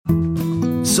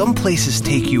Some places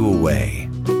take you away.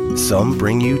 Some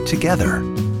bring you together.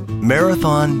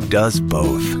 Marathon does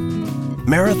both.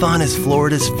 Marathon is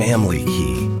Florida's family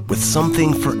key with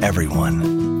something for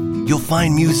everyone. You'll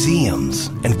find museums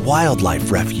and wildlife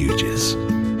refuges,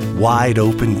 wide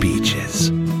open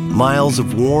beaches, miles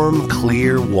of warm,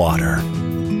 clear water,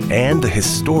 and the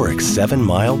historic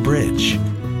 7-mile bridge.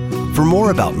 For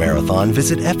more about Marathon,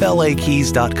 visit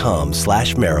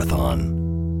flakeys.com/marathon.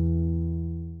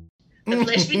 The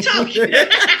flesh be talking.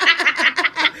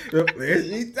 The flesh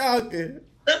be talking.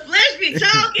 The flesh be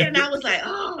talking. And I was like,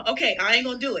 oh, okay, I ain't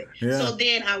going to do it. Yeah. So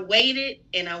then I waited.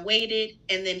 And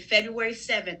then February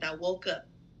 7th, I woke up,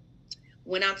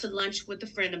 went out to lunch with a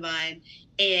friend of mine.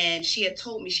 And she had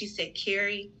told me, she said,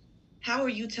 Carrie, how are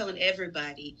you telling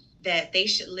everybody that they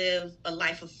should live a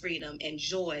life of freedom and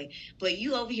joy, but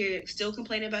you over here still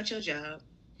complaining about your job?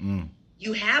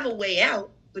 You have a way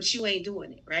out, but you ain't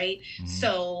doing it, right? Mm-hmm.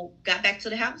 So got back to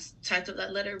the house, typed up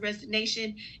that letter of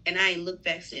resignation, and I ain't looked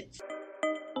back since.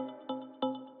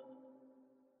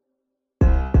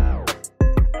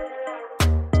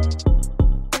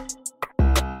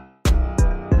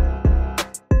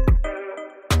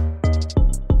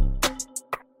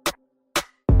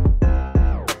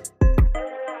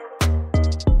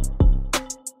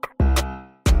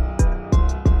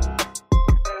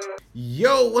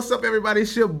 Yo, what's up, everybody?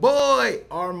 It's your boy,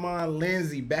 Armand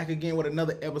Lindsay, back again with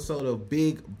another episode of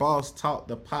Big Boss Talk,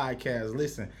 the podcast.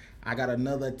 Listen, I got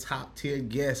another top-tier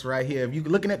guest right here. If you're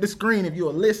looking at the screen, if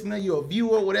you're a listener, you're a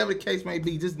viewer, whatever the case may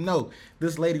be, just know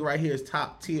this lady right here is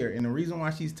top tier. And the reason why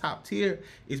she's top tier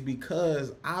is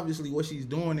because, obviously, what she's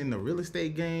doing in the real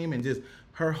estate game and just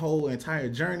her whole entire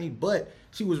journey, but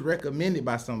she was recommended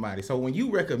by somebody. So when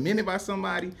you recommended by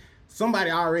somebody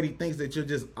already thinks that you're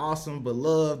just awesome,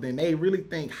 beloved, and they really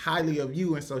think highly of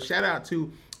you. And so shout out to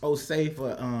Osei for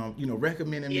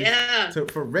recommending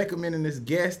recommending this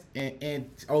guest. And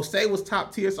Osei was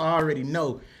top tier, so I already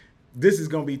know this is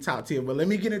gonna be top tier. But let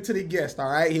me get into the guest. All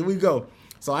right, here we go.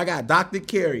 So I got Dr.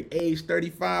 Carrie, age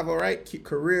 35. All right,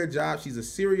 career job. She's a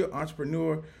serial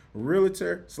entrepreneur,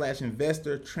 realtor /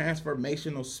 investor,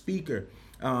 transformational speaker.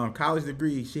 College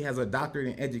degree. She has a doctorate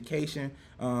in education,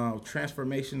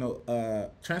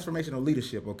 transformational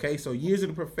leadership. Okay, so years in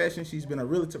the profession. She's been a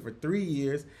realtor for 3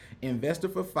 years, investor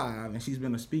for 5, and she's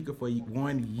been a speaker for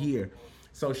 1 year.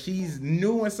 So she's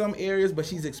new in some areas, but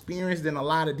she's experienced in a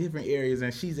lot of different areas,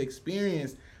 and she's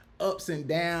experienced ups and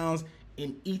downs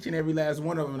in each and every last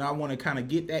one of them. And I want to kind of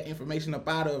get that information up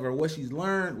out of her, what she's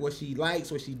learned, what she likes,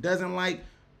 what she doesn't like.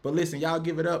 But listen, y'all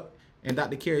give it up, and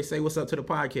Dr. Carrie, say what's up to the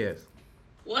podcast.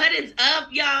 What is up,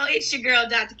 y'all? It's your girl,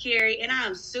 Dr. Carrie, and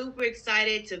I'm super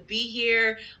excited to be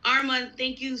here. Armand,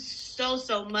 thank you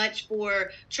so much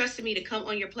for trusting me to come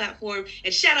on your platform.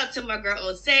 And shout out to my girl,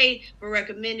 Osei, for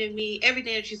recommending me.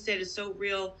 Everything that you said is so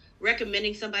real.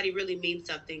 Recommending somebody really means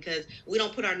something because we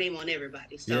don't put our name on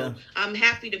everybody. So yeah. I'm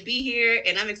happy to be here,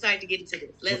 and I'm excited to get into this.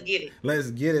 Let's get it.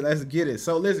 Let's get it.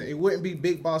 So listen, it wouldn't be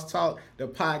Big Boss Talk, the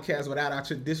podcast, without our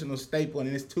traditional staple, and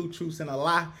it's 2 truths and a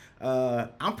lie.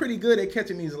 I'm pretty good at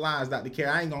catching these lies, Dr. Carrie.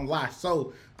 I ain't gonna lie.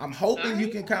 So I'm hoping you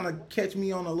can kind of catch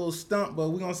me on a little stump, but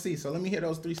we're gonna see. So let me hear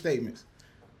those 3 statements.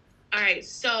 All right,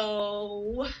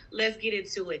 so let's get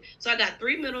into it. So I got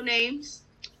 3 middle names.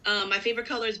 My favorite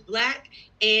color is black,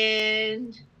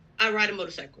 and I ride a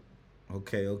motorcycle.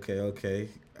 Okay.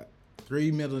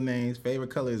 3 middle names,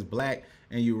 favorite color is black,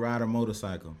 and you ride a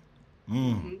motorcycle.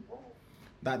 Mm-hmm.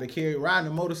 Dr. Carrie,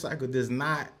 riding a motorcycle does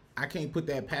not, I can't put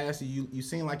that past you. You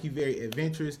seem like you're very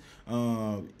adventurous.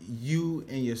 You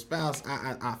and your spouse,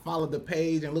 I followed the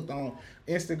page and looked on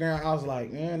Instagram. I was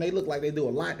like, man, they look like they do a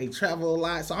lot. They travel a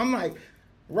lot. So I'm like,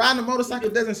 riding a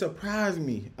motorcycle doesn't surprise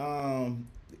me.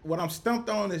 What I'm stumped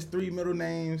on is 3 middle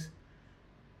names.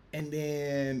 And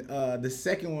then the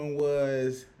second one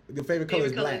was the favorite color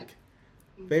is black.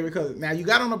 Mm-hmm. Favorite color. Now, you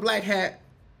got on a black hat,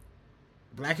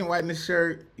 black and white in the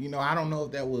shirt. You know, I don't know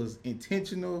if that was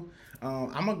intentional.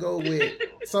 I'm going to go with,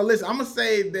 so listen, I'm going to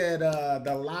say that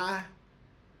the lie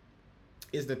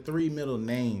is the 3 middle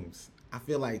names. I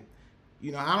feel like,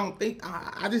 you know,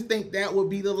 I just think that would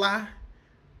be the lie.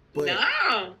 But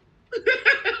no.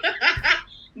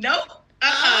 Nope.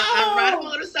 I ride a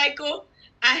motorcycle.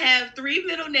 I have 3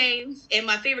 middle names, and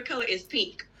my favorite color is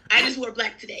pink. I just wore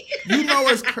black today. You know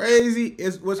what's crazy?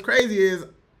 What's crazy is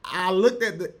I looked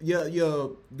at the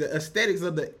aesthetics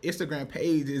of the Instagram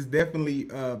page is definitely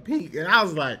pink, and I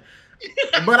was like,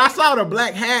 but I saw the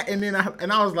black hat, and then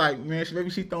I was like, man,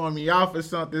 maybe she throwing me off or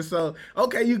something. So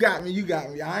okay, you got me. You got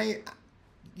me.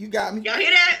 You got me. Y'all hear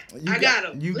that? I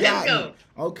got him. Let's go.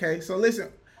 Okay, so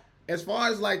listen. as far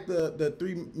as like the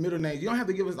three middle names, you don't have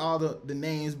to give us all the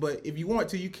names, but if you want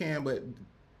to, you can. But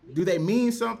do they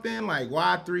mean something? Like,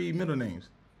 why three middle names?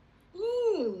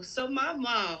 Ooh, so my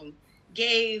mom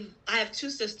gave, I have two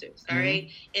sisters, all Mm-hmm. right?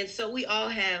 And so we all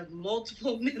have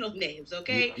multiple middle names,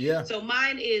 okay? Yeah. So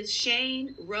mine is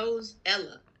Shane Rose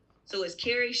Ella. So it's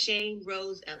Carrie Shane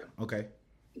Rose Ella. Okay.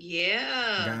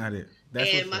 Yeah. Got it.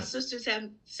 That's And my what's up. sisters have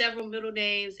several middle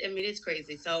names. I mean, it's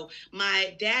crazy. So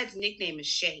my dad's nickname is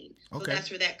Shane. So Okay. that's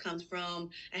where that comes from.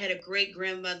 I had a great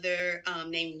grandmother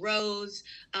named Rose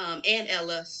and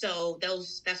Ella. So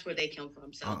that's where they come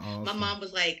from. So my Awesome. mom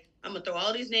was like, I'm gonna throw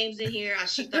all these names in here.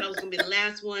 She thought I was gonna be the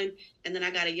last one, and then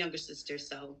I got a younger sister.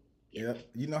 So yeah. Yep.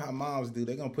 You know how moms do.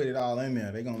 They're gonna put it all in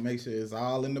there. They're gonna make sure it's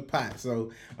all in the pot.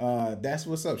 So that's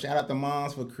what's up. Shout out to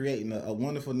moms for creating a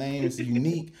wonderful name. It's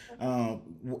unique. And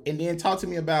then talk to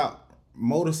me about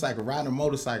riding a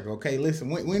motorcycle. Okay, listen,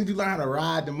 when did you learn how to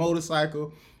ride the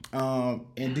motorcycle?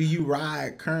 And do you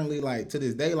ride currently, like to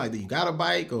this day? Like, do you got a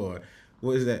bike or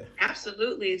what is that?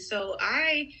 Absolutely. So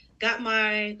I got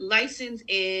my license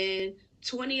in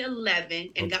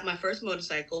 2011 and got my first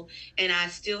motorcycle, and I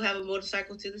still have a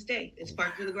motorcycle to this day. It's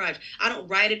parked in the garage. I don't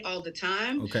ride it all the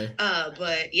time, Okay.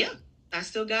 but yeah, I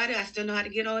still got it. I still know how to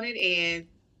get on it, and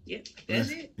yeah, that's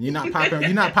it. You're not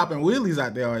popping wheelies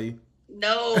out there, are you?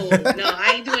 No,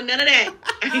 I ain't doing none of that.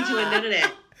 I ain't doing none of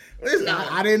that. Listen, No.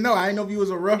 I didn't know. I didn't know if you was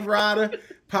a rough rider,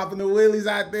 popping the wheelies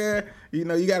out there. You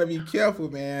know, you got to be careful,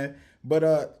 man.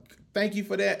 But thank you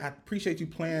for that. I appreciate you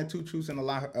playing two truths and a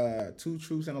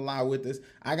lie with us.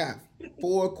 I got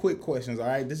 4 quick questions. All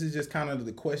right, this is just kind of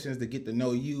the questions to get to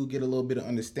know you, get a little bit of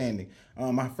understanding.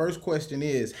 My first question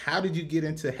is, how did you get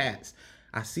into hats?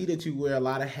 I see that you wear a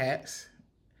lot of hats.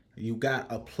 You got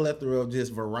a plethora of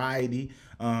just variety.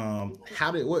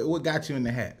 What got you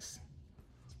into hats?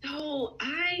 So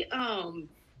I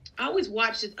always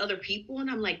watch this other people, and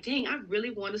I'm like, dang, I really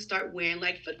want to start wearing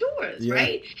like fedoras, Yeah.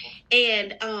 right?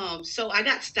 And so I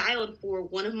got styled for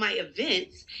one of my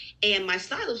events, and my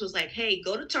stylist was like, hey,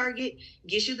 go to Target,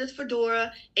 get you this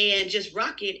fedora, and just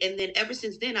rock it. And then ever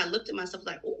since then, I looked at myself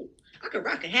like, oh, I could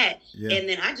rock a hat. Yeah. And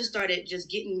then I just started just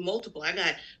getting multiple. I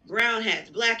got brown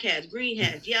hats, black hats, green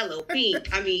hats, yellow, pink.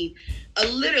 I mean,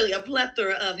 literally a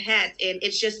plethora of hats, and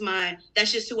it's just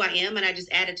that's just who I am, and I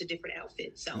just added to different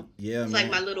outfits. So Yeah, it's man.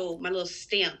 like my little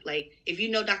stamp. Like if you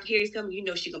know Dr. Harry's coming, you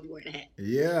know she's gonna be wearing a hat.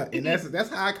 Yeah, and that's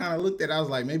how I kind of looked at it. I was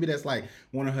like, maybe that's like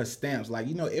one of her stamps. Like,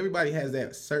 you know, everybody has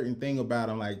that certain thing about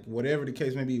them. Like, whatever the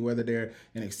case may be, whether they're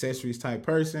an accessories type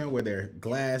person, whether they're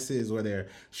glasses, whether they're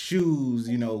shoes,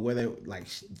 you know, whether like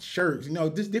shirts, you know,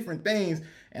 just different things.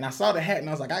 And I saw the hat, and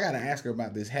I was like, I gotta ask her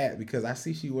about this hat because I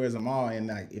see she wears them all. And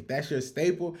like, if that's your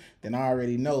staple, then I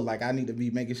already know. Like, I need to be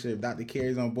making sure if Dr.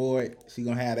 Carey's on board, she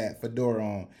gonna have that fedora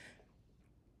on.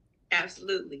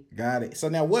 Absolutely. Got it. So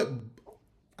now what?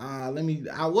 I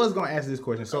was gonna ask this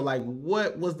question. So like,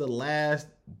 what was the last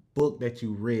book that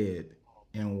you read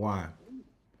and why?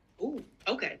 Ooh,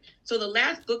 okay. So the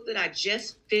last book that I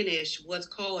just finished was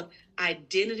called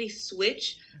Identity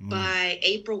Switch by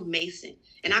April Mason.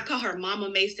 And I call her Mama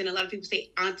Mason. A lot of people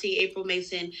say Auntie April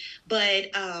Mason,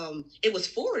 but it was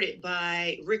forwarded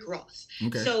by Rick Ross.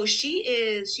 Okay. So she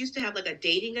used to have like a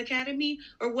dating academy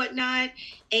or whatnot.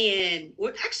 And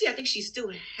actually, I think she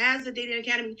still has a dating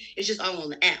academy. It's just all on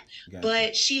the app. Gotcha.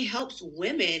 But she helps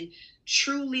women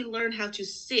truly learn how to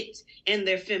sit in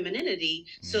their femininity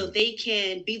so they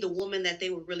can be the woman that they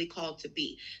were really called to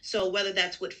be. So whether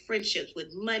that's with friendships,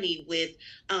 with money, with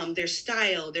their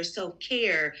style, their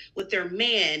self-care, with their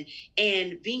man,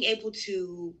 and being able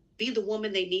to be the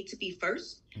woman they need to be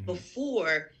first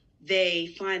before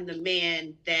they find the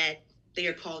man that they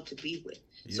are called to be with.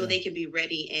 So they can be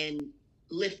ready and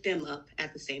lift them up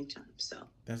at the same time. So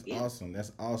that's awesome.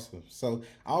 That's awesome. So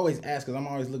I always ask because I'm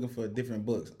always looking for different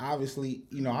books. Obviously,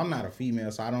 you know, I'm not a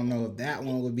female, so I don't know if that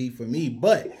one would be for me.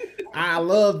 But I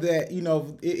love that, you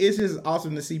know, it's just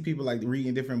awesome to see people like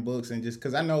reading different books and just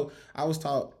because I know I was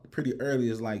taught pretty early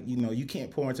is like, you know, you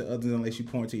can't pour into others unless you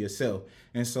pour into yourself.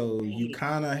 And so you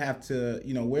kind of have to,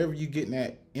 you know, wherever you're getting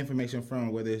that information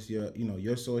from, whether it's your, you know,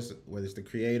 your source, whether it's the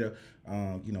creator,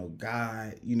 you know,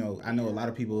 God, you know, I know a lot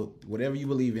of people, whatever you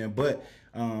believe in, but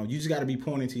you just got to be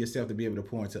pouring into yourself to be able to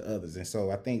pour into others. And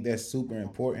so I think that's super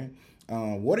important.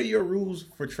 What are your rules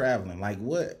for traveling?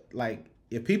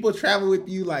 If people travel with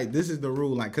you, like this is the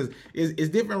rule, like, cause it's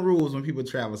different rules when people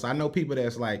travel. So I know people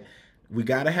that's like, we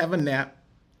got to have a nap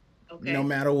no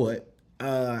matter what.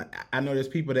 I know there's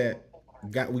people that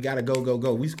we got to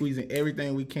go. We squeezing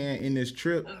everything we can in this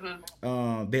trip.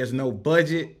 There's no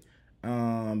budget.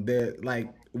 That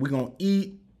like we're going to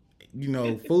eat.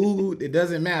 food, it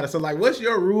doesn't matter. So like, what's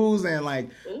your rules and like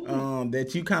Ooh.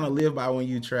 that you kind of live by when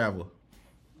you travel?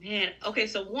 Man, okay,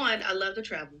 so one, I love to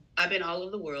travel. I've been all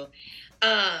over the world.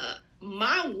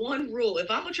 My one rule, if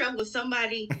I'm gonna travel with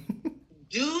somebody,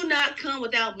 do not come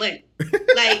without money.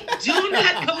 Like, do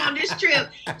not come on this trip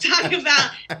talking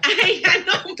about I ain't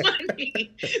got no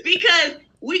money because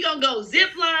we gonna go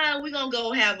zip line. We gonna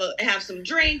go have some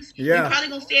drinks. We Yeah. probably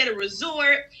gonna stay at a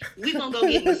resort. We gonna go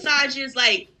get massages.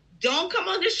 Like, don't come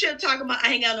on this trip talking about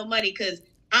I ain't got no money because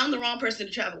I'm the wrong person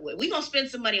to travel with. We gonna spend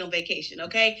some money on vacation,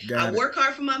 okay? I Got it. work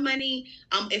hard for my money.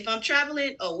 If I'm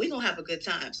traveling, oh, we gonna have a good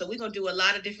time. So we gonna do a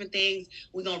lot of different things.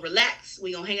 We gonna relax.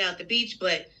 We gonna hang out at the beach,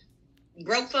 but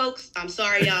broke folks, I'm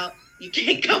sorry, y'all. You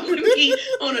can't come with me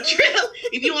on a trip.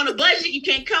 If you on a budget, you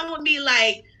can't come with me.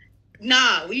 Like,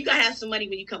 nah, well, you gotta have some money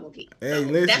when you come with me. Hey, So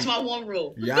listen. that's my one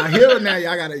rule. Y'all hear it now.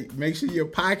 Y'all gotta make sure your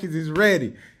pockets is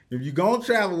ready. If you gonna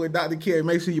travel with Dr. Carey,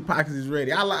 make sure your pockets is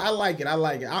ready. I like it. I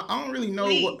like it. I don't really know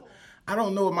what. I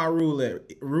don't know what my rule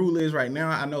is right now.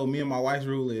 I know me and my wife's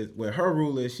rule is. Well, her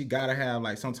rule is she gotta have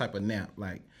like some type of nap.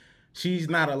 Like she's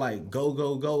not a like go.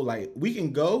 Like we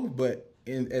can go, but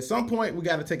at some point we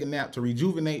got to take a nap to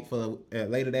rejuvenate for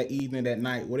later that evening, that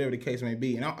night, whatever the case may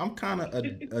be. And I'm kind of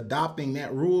adopting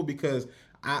that rule because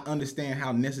I understand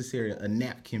how necessary a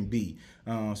nap can be,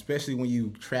 especially when you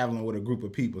traveling with a group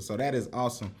of people. So that is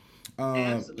awesome.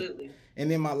 Absolutely. And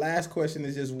then my last question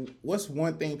is just, what's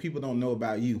one thing people don't know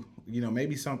about you?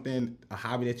 Maybe something, a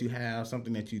hobby that you have,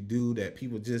 something that you do that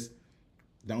people just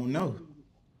don't know.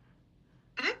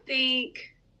 I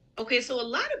think, okay, so a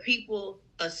lot of people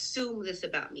assume this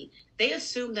about me. They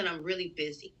assume that I'm really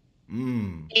busy.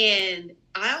 And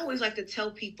I always like to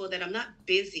tell people that I'm not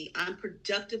busy. I'm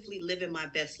productively living my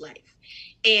best life.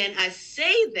 And I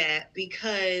say that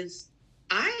because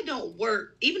I don't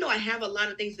work, even though I have a lot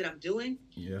of things that I'm doing,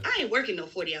 Yeah. I ain't working no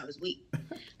 40 hours a week.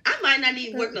 I might not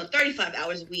even work no 35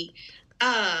 hours a week.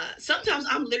 Sometimes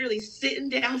I'm literally sitting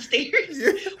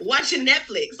downstairs watching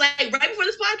Netflix. Like right before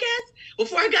this podcast,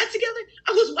 before I got together,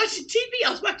 I was watching TV.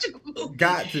 I was watching a movie.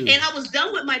 Got to. And I was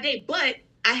done with my day. But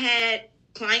I had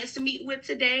clients to meet with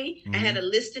today. I had a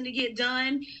listing to get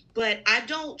done, but I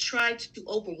don't try to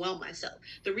overwhelm myself.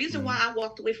 The reason why I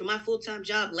walked away from my full-time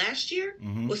job last year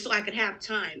was so I could have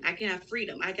time. I can have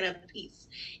freedom. I can have peace.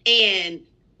 And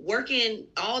working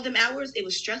all them hours, it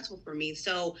was stressful for me.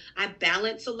 So I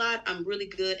balance a lot. I'm really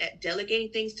good at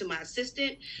delegating things to my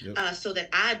assistant so that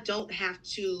I don't have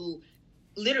to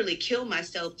literally kill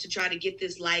myself to try to get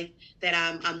this life that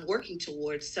I'm working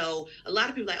towards. So a lot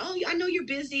of people are like, oh, I know you're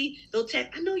busy. They'll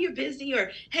text, I know you're busy,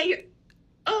 or hey, you're,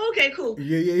 oh, okay, cool.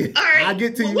 Yeah. All right. I'll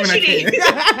get to you what when you I need?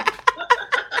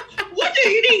 What do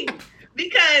you need?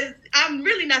 Because I'm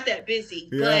really not that busy,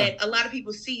 Yeah. but a lot of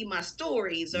people see my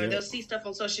stories or they'll see stuff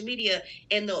on social media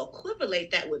and they'll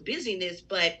equivalent that with busyness,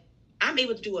 but I'm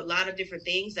able to do a lot of different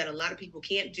things that a lot of people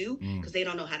can't do because they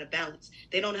don't know how to balance.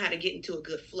 They don't know how to get into a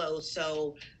good flow.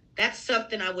 So that's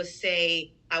something I would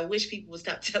say I wish people would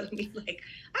stop telling me, like,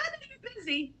 I know you're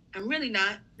busy. I'm really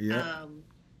not. Yeah.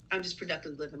 I'm just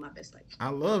productively living my best life. I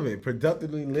love it.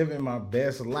 Productively living my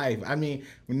best life. I mean,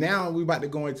 now we about to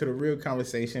go into the real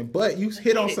conversation, but you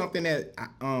hit on something that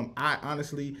I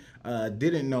honestly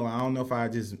didn't know. I don't know if I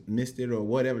just missed it or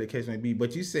whatever the case may be,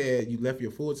 but you said you left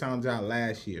your full-time job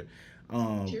last year.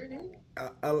 Sure did.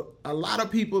 A lot of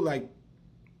people, like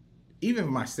even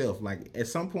myself, like at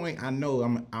some point I know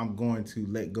I'm going to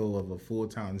let go of a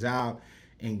full-time job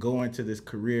and go into this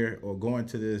career or go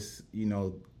into this,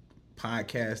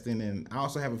 podcasting, and I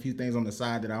also have a few things on the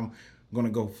side that I'm gonna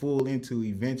go full into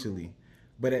eventually.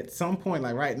 But at some point,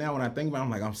 like right now, when I think about it, I'm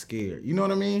like, I'm scared. You know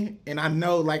what I mean? And I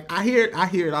know, like, I hear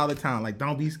it all the time. Like,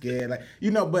 don't be scared. Like,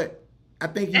 but I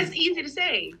think that's easy to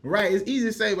say. Right, it's easy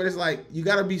to say, but it's like you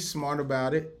gotta be smart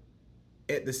about it.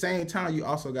 At the same time, you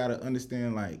also gotta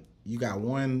understand, like, you got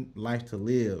one life to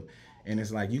live, and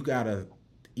it's like you gotta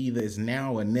either it's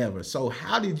now or never. So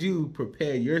how did you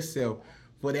prepare yourself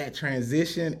for that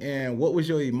transition, and what was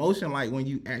your emotion like when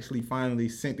you actually finally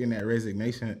sent in that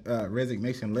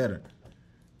resignation letter?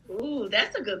 Ooh,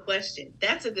 that's a good question.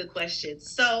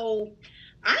 So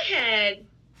I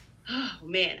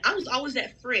was always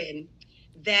that friend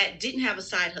that didn't have a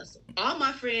side hustle. All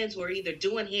my friends were either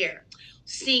doing hair,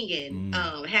 singing,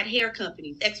 had hair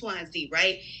companies, X, Y, and Z,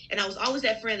 right? And I was always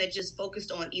that friend that just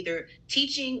focused on either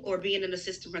teaching or being an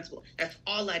assistant principal. That's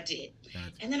all I did. Gotcha.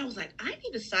 And then I was like, I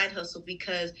need a side hustle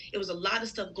because it was a lot of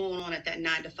stuff going on at that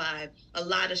 9 to 5, a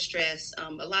lot of stress, a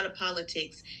lot of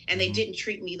politics, and they didn't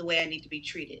treat me the way I need to be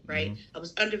treated, right? I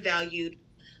was undervalued,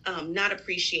 not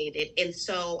appreciated. And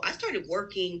so I started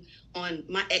working on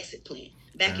my exit plan.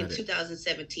 back in Got it.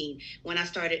 2017 when I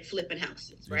started flipping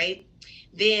houses, right?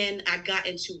 Then I got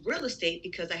into real estate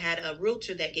because I had a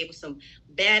realtor that gave us some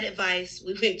bad advice.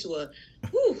 We went to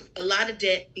a lot of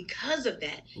debt because of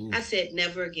that. Ooh, I said,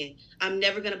 never again. I'm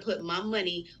never going to put my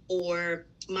money or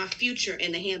my future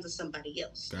in the hands of somebody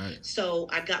else. got it. So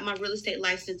I got my real estate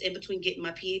license in between getting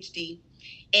my PhD,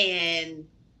 and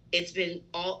it's been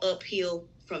all uphill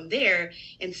from there.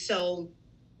 And so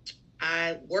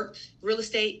I worked real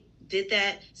estate, did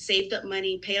that, saved up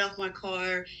money, paid off my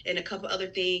car and a couple other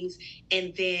things.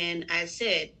 And then I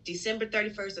said, December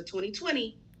 31st of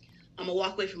 2020, I'm gonna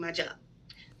walk away from my job.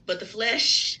 But the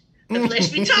flesh be talking. The flesh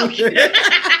be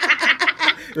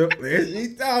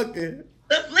talking.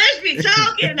 The flesh be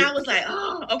talking. And I was like,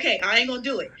 oh, okay, I ain't gonna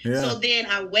do it. Yeah. So then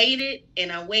I waited.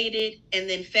 And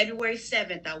then February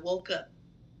 7th, I woke up,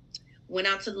 went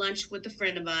out to lunch with a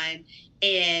friend of mine,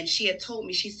 and she had told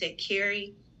me, she said,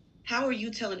 Carrie, how are you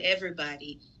telling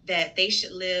everybody that they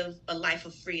should live a life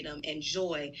of freedom and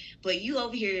joy, but you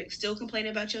over here still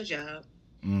complaining about your job?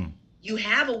 You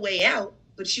have a way out,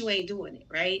 but you ain't doing it,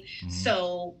 right?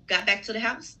 So got back to the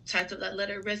house, typed up that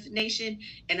letter of resignation,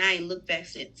 and I ain't looked back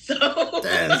since. So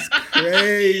That's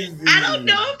crazy. I don't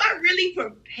know if I really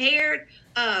prepared,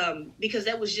 because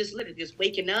that was just literally just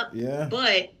waking up. Yeah.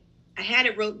 But I had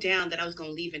it wrote down that I was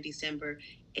going to leave in December,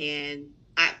 and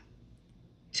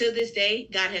to this day,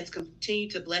 God has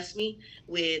continued to bless me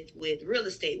with real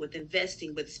estate, with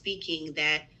investing, with speaking,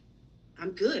 that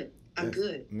I'm good. I'm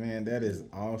good. Man, that is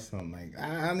awesome. Like,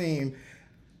 I mean,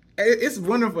 it's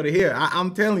wonderful to hear.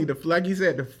 I'm telling you, like you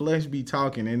said, the flesh be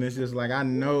talking, and it's just like, I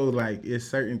know, like, it's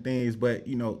certain things, but,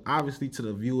 you know, obviously to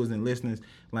the viewers and listeners,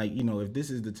 like, you know, if this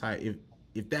is the type,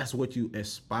 if that's what you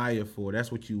aspire for,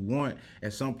 that's what you want,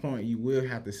 at some point you will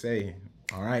have to say,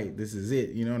 all right, this is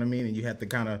it. You know what I mean? And you have to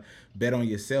kind of bet on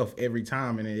yourself every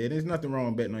time. And there's nothing wrong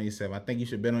with betting on yourself. I think you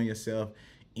should bet on yourself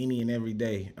any and every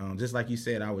day. Just like you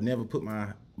said, I would never put my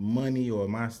money or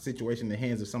my situation in the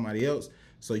hands of somebody else.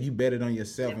 So you bet it on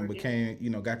yourself and became, you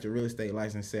know, got your real estate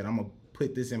license, said, I'm going to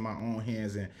put this in my own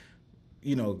hands and,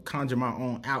 you know, conjure my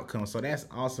own outcome. So that's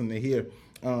awesome to hear.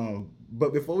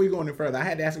 But before we go any further, I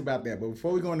had to ask about that. But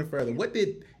before we go any further, what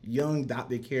did young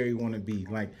Dr. Carrie want to be?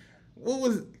 Like, what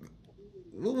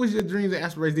was your dreams and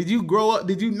aspirations? Did you grow up?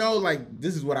 Did you know, like,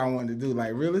 this is what I wanted to do?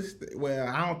 Like, real estate? Well,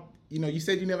 I don't, you know, you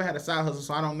said you never had a side hustle,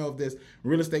 so I don't know if this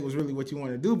real estate was really what you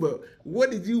wanted to do, but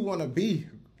what did you want to be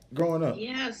growing up?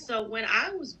 Yeah, so when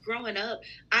I was growing up,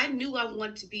 I knew I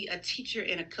wanted to be a teacher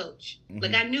and a coach.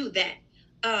 Like, I knew that.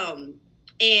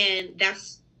 And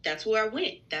that's where I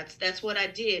went. That's what I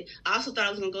did. I also thought I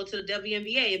was going to go to the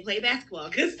WNBA and play basketball,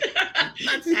 because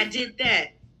I did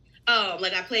that.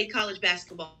 Like, I played college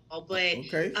basketball, but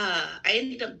I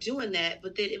ended up doing that.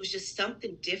 But then it was just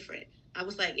something different. I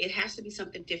was like, it has to be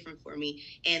something different for me.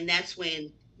 And that's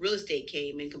when real estate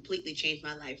came and completely changed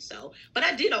my life. So, but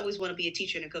I did always want to be a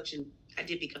teacher and a coach, and I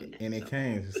did become that. And it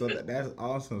came. So that's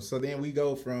awesome. So then we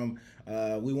go from,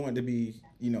 we wanted to be,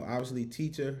 you know, obviously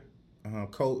teacher,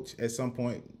 coach. At some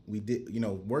point we did, you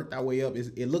know, worked our way up.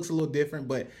 It looks a little different,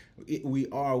 but we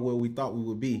are where we thought we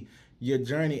would be. Your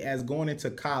journey as going into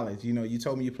college, you know, you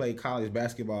told me you played college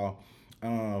basketball.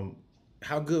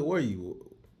 How good were you?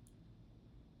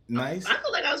 Nice. I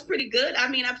feel like I was pretty good. I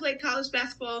mean, I played college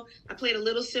basketball. I played a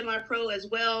little semi-pro as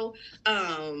well.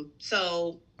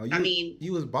 So I mean,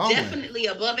 you was balling. Definitely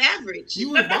above average. You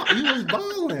was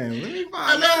balling. Let me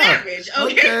find above out. Average.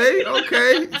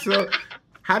 Okay. So,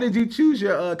 how did you choose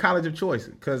your college of choice?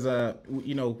 Because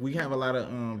you know, we have a lot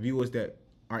of viewers that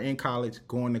are in college,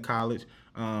 going to college,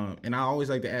 and I always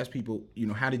like to ask people, you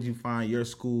know, how did you find your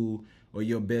school or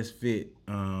your best fit,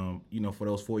 you know, for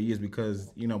those 4 years?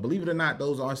 Because, you know, believe it or not,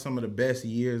 those are some of the best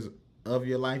years of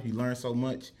your life. You learn so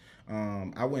much.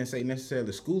 I wouldn't say necessarily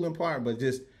the schooling part, but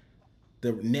just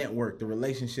the network, the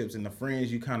relationships, and the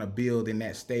friends you kind of build in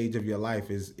that stage of your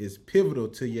life is pivotal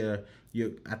to your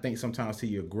I think sometimes to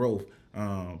your growth.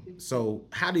 So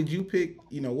how did you pick,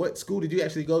 you know, what school did you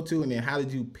actually go to, and then how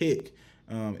did you pick,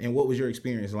 and what was your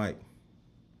experience like?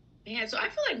 Man, so I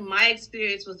feel like my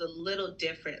experience was a little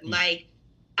different. Like,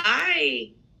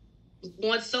 I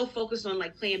was so focused on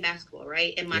like playing basketball,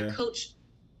 right? And my coach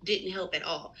didn't help at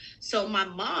all. So my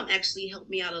mom actually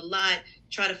helped me out a lot,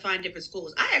 try to find different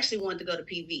schools. I actually wanted to go to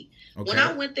PV. Okay. When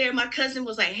I went there, my cousin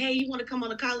was like, hey, you want to come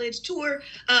on a college tour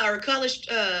or a college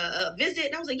visit?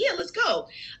 And I was like, yeah, let's go.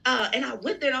 And I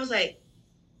went there and I was like,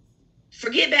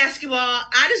 forget basketball.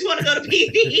 I just want to go to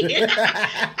PV.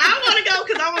 I want to go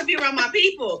because I want to be around my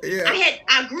people. Yeah.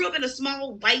 I grew up in a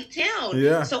small white town.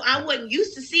 Yeah. So I wasn't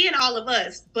used to seeing all of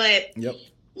us. But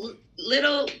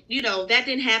little, that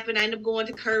didn't happen. I ended up going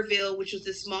to Kerrville, which was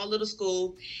this small little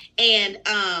school, and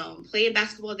playing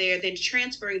basketball there, then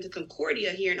transferring to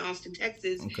Concordia here in Austin,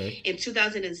 Texas Okay. in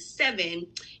 2007,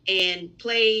 and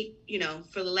played,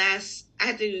 for the last, I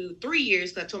had to do 3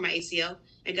 years because I tore my ACL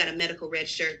and got a medical red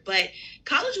shirt. But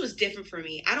college was different for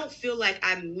me. I don't feel like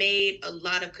I made a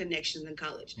lot of connections in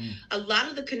college. A lot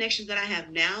of the connections that I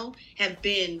have now have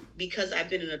been because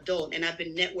I've been an adult and I've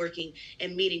been networking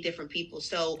and meeting different people.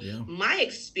 So my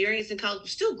experience in college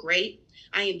was still great.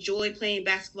 I enjoyed playing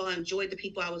basketball. I enjoyed the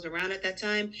people I was around at that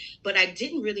time, but I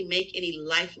didn't really make any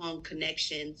lifelong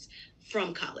connections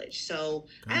from college. So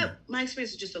my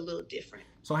experience is just a little different.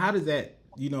 So how does that,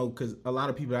 because a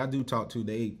lot of people I do talk to,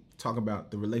 they talk about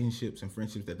the relationships and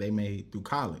friendships that they made through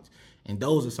college. And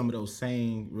those are some of those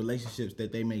same relationships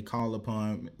that they may call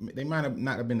upon. They might have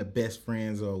not have been the best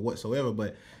friends or whatsoever,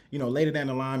 but, later down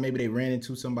the line, maybe they ran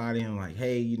into somebody and like,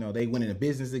 hey, they went into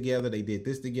business together, they did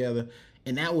this together.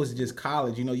 And that was just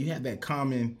college. You had that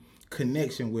common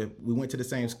connection with, we went to the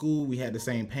same school, we had the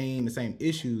same pain, the same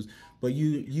issues. But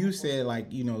you said like,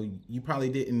 you probably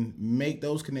didn't make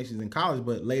those connections in college,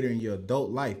 but later in your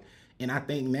adult life. And I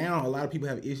think now a lot of people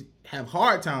have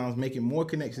hard times making more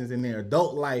connections in their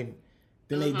adult life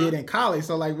than they did in college.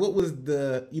 So like, what was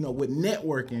the, with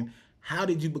networking, how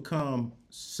did you become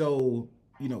so,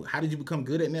 how did you become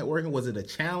good at networking? Was it a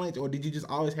challenge, or did you just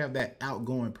always have that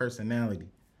outgoing personality?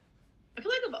 I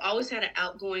feel like I've always had an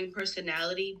outgoing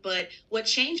personality, but what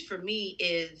changed for me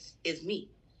is me.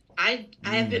 I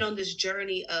have been on this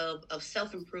journey of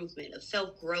self-improvement, of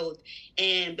self-growth,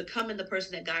 and becoming the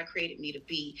person that God created me to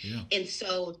be. Yeah. And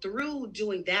so through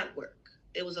doing that work,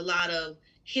 it was a lot of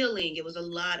healing. It was a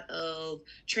lot of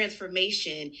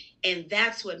transformation. And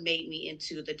that's what made me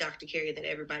into the Dr. Carey that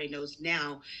everybody knows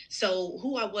now. So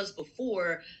who I was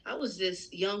before, I was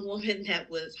this young woman that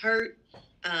was hurt,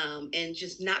 and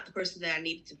just not the person that I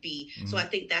needed to be. So I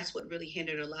think that's what really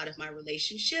hindered a lot of my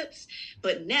relationships.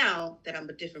 But now that I'm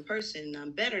a different person,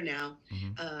 I'm better now.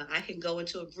 I can go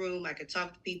into a room, I can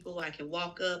talk to people, I can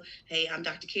walk up, hey, I'm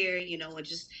Dr. Carey, and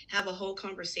just have a whole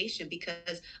conversation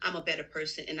because I'm a better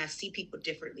person and I see people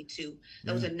differently too.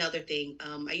 That was another thing.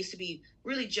 I used to be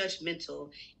really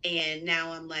judgmental, and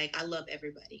now I'm like, I love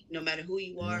everybody, no matter who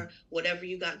you are, whatever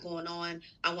you got going on.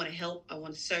 I want to help, I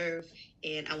want to serve,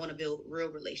 and I want to build real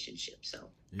relationships. So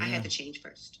I had to change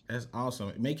first. That's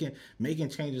awesome. Making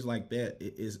changes like that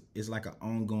is like an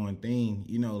ongoing thing.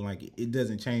 Like it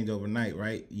doesn't change overnight,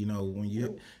 right? When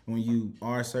you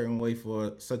are a certain way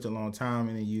for such a long time,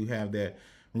 and then you have that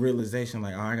realization,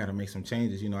 like, oh, I got to make some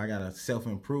changes. I got to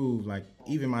self-improve. Like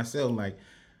even myself, like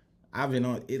I've been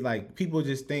on it. Like people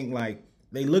just think like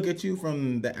they look at you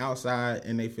from the outside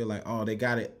and they feel like, oh, they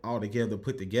got it all together,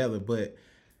 put together, but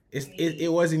it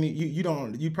wasn't.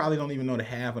 You probably don't even know the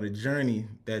half of the journey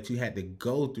that you had to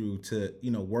go through to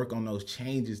work on those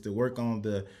changes, to work on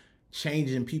the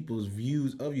changing people's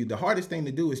views of you. The hardest thing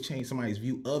to do is change somebody's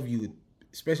view of you,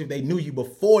 especially if they knew you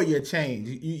before your change.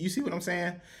 You see what I'm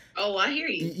saying? Oh, I hear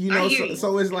you.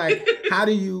 So it's like, how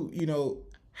did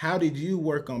you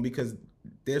work on, because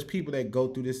there's people that go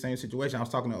through this same situation. I was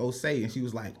talking to Osei, and she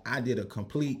was like, I did a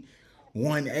complete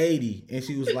 180, and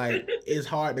she was like, it's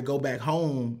hard to go back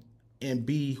home and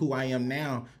be who I am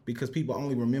now because people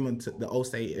only remember the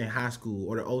Osei in high school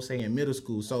or the Osei in middle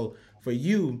school. So for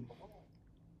you,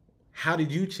 how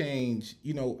did you change?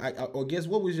 I guess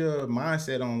what was your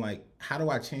mindset on like, how do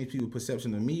I change people's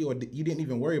perception of me? Or you didn't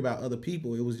even worry about other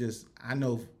people? It was just, I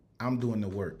know I'm doing the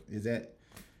work. Is that?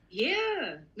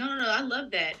 Yeah. No. I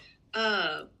love that.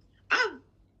 I'm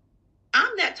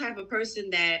that type of person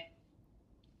that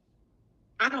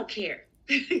I don't care.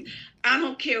 I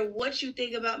don't care what you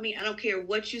think about me. I don't care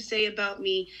what you say about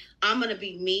me. I'm going to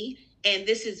be me. And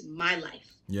this is my life.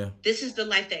 Yeah. This is the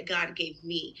life that God gave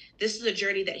me. This is a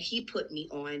journey that he put me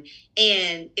on.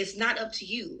 And it's not up to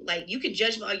you. Like, you can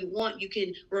judge me all you want. You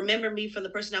can remember me from the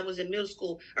person I was in middle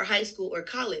school or high school or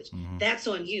college. That's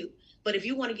on you. But if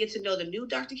you want to get to know the new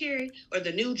Dr. Carey or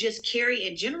the new just Carey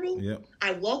in general,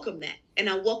 I welcome that. And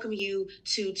I welcome you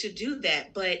to do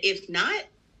that. But if not,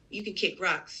 you can kick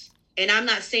rocks. And I'm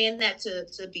not saying that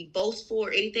to be boastful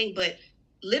or anything, but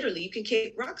literally you can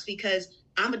kick rocks because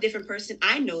I'm a different person.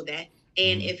 I know that.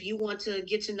 And if you want to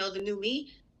get to know the new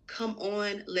me, come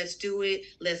on, let's do it.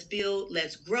 Let's build,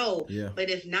 let's grow. Yeah. But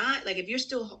if not, like if you're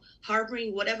still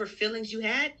harboring whatever feelings you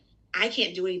had, I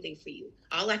can't do anything for you.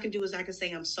 All I can do is I can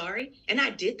say I'm sorry. And I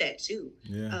did that too.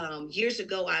 Yeah. Years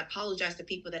ago, I apologized to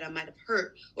people that I might have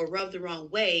hurt or rubbed the wrong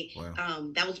way. Wow.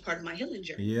 That was part of my healing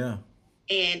journey. Yeah.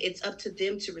 And it's up to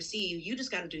them to receive. You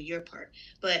just got to do your part.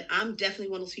 But I'm definitely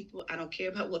one of those people. I don't care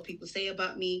about what people say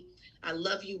about me. I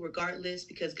love you regardless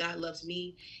because God loves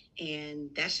me, and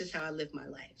that's just how I live my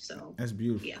life. So That's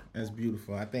beautiful. yeah. That's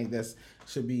beautiful. I think that's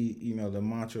should be, the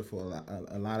mantra for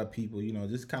a lot of people.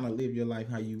 Just kind of live your life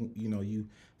how you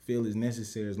feel is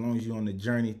necessary. As long as you're on the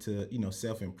journey to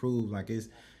self improve, like it's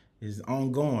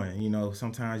ongoing.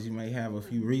 Sometimes you may have a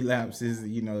few relapses.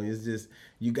 It's just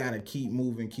you gotta keep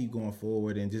moving, keep going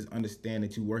forward, and just understand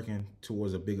that you're working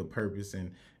towards a bigger purpose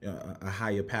and a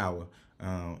higher power.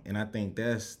 And I think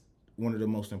that's one of the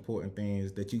most important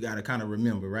things that you got to kind of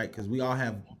remember, right? Because we all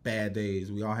have bad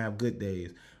days, we all have good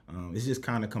days. It's just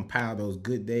kind of compile those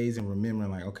good days and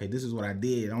remembering, like, okay, this is what I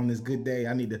did on this good day.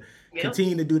 I need to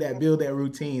continue to do that, build that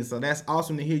routine. So that's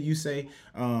awesome to hear you say.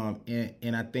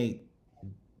 And I think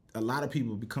a lot of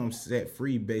people become set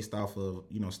free based off of,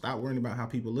 stop worrying about how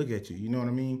people look at you. You know what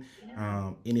I mean?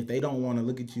 And if they don't want to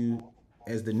look at you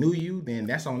as the new you, then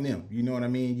that's on them. You know what I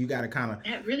mean? You got to kind of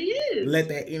That really is. let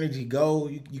that energy go.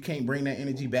 You can't bring that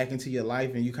energy back into your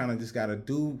life, and you kind of just got to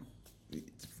do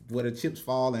where the chips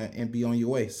fall and be on your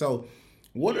way. So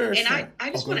what are and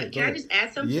I just want to, can I just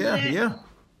add something to that?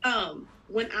 Yeah.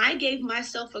 When I gave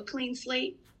myself a clean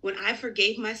slate, when I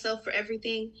forgave myself for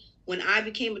everything, when I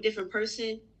became a different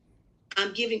person,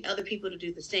 I'm giving other people to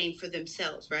do the same for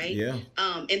themselves, right? Yeah.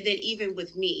 And then even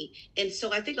with me. And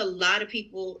so I think a lot of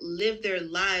people live their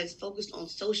lives focused on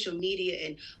social media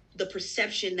and the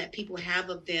perception that people have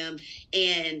of them,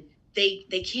 and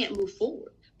they can't move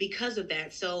forward because of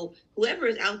that. So whoever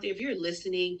is out there, if you're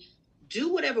listening,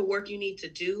 do whatever work you need to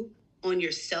do on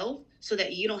yourself so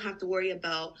that you don't have to worry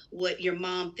about what your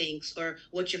mom thinks or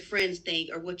what your friends think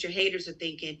or what your haters are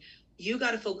thinking. You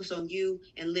got to focus on you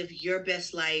and live your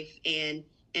best life and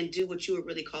do what you were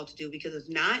really called to do, because if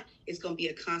not, it's going to be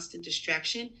a constant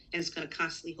distraction and it's going to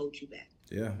constantly hold you back.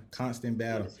 Yeah, constant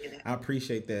battle. I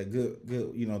appreciate that. Good.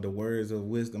 The words of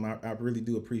wisdom. I really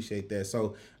do appreciate that.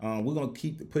 So we're gonna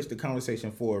push the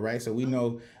conversation forward, right? So we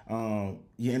know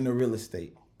you're in the real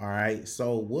estate. All right.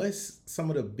 So what's some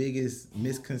of the biggest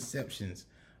misconceptions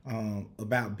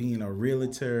about being a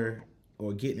realtor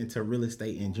or getting into real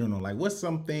estate in general? Like, what's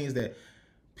some things that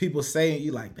people say and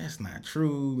you like, that's not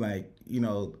true, like,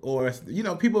 or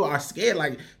people are scared.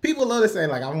 Like, people love to say,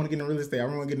 like, I want to get into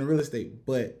real estate,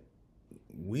 but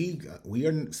we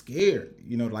are scared,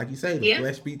 like you say, the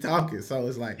flesh be talking. So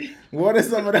it's like, what are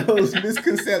some of those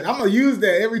misconceptions? I'm gonna use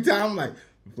that every time. I'm like,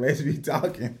 flesh be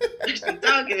talking. Flesh be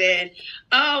talking, man.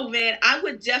 Oh man, I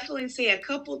would definitely say a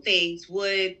couple things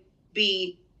would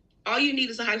be, all you need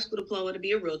is a high school diploma to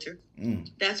be a realtor.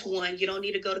 That's one. You don't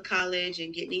need to go to college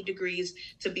and get any degrees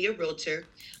to be a realtor,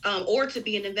 or to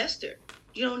be an investor.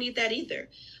 You don't need that either.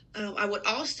 I would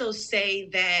also say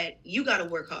that you got to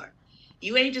work hard.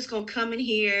 You ain't just going to come in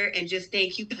here and just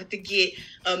think you got to get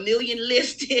 1 million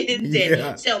listings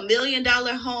and sell $1 million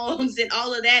homes and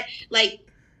all of that. Like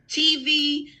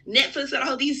TV, Netflix, and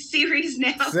all these series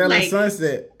now. Selling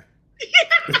Sunset.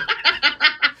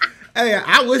 Hey,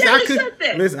 I wish I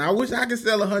could listen. I wish I could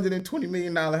sell $120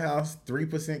 million house,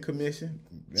 3% commission.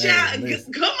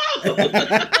 Come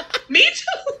on, me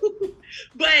too.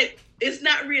 But it's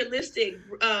not realistic.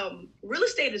 Real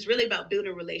estate is really about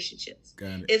building relationships.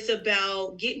 It's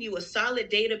about getting you a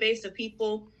solid database of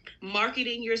people,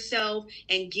 marketing yourself,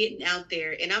 and getting out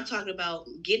there. And I'm talking about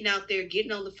getting out there,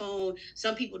 getting on the phone.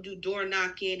 Some people do door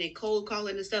knocking and cold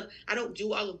calling and stuff. I don't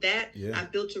do all of that. Yeah.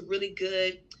 I've built a really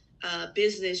good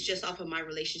business just off of my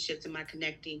relationships and my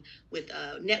connecting with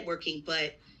networking.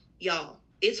 But y'all,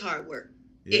 it's hard work.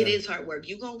 It is hard work.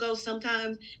 You're going to go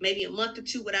sometimes maybe a month or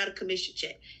two without a commission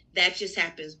check. That just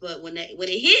happens. But when it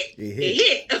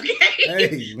hit, okay?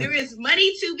 Hey. There is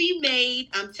money to be made.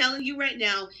 I'm telling you right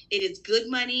now, it is good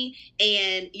money,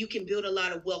 and you can build a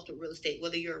lot of wealth with real estate,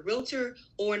 whether you're a realtor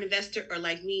or an investor or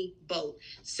like me, both.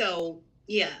 So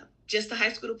yeah, just a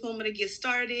high school diploma to get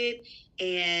started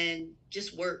and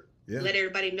just work. Let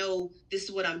everybody know this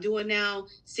is what I'm doing now.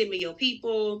 Send me your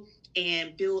people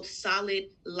and build solid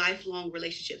lifelong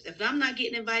relationships. If I'm not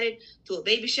getting invited to a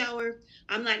baby shower,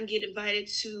 I'm not getting invited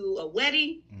to a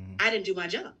wedding, I didn't do my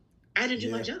job.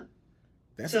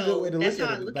 That's a good way to look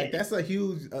at it. Like, that's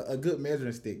a good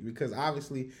measuring stick, because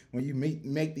obviously when you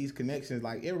make these connections,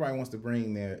 like, everybody wants to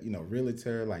bring their,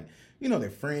 realtor, like, their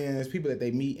friends, people that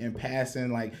they meet in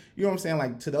passing, like, you know what I'm saying?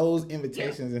 Like, to those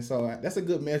invitations. And so that's a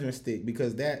good measuring stick,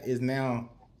 because that is now,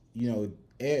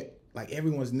 like,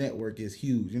 everyone's network is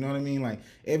huge. You know what I mean? Like,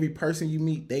 every person you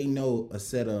meet, they know a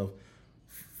set of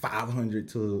 500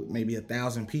 to maybe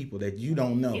 1,000 people that you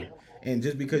don't know. And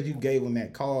just because you gave them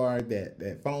that card,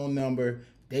 that phone number,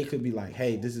 they could be like,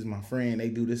 hey, this is my friend. They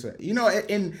do this.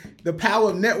 And the power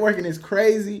of networking is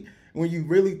crazy. when you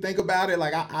really think about it,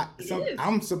 like It is.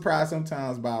 I'm surprised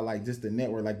sometimes by like just the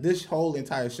network. Like this whole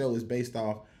entire show is based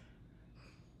off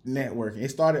networking. It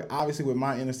started obviously with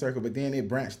my inner circle, but then it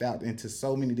branched out into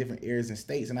so many different areas and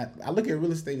states. And I look at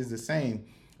real estate as the same.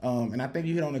 And I think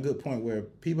you hit on a good point where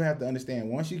people have to understand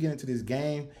once you get into this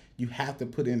game, you have to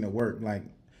put in the work. Like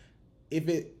if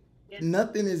it Yeah.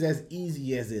 nothing is as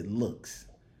easy as it looks.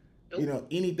 You Nope. know,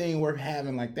 anything worth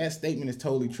having, like that statement is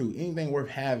totally true. Anything worth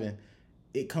having,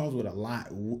 it comes with a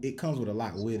lot. It comes with a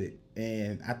lot with it.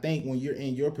 And I think when you're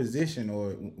in your position,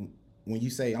 or when you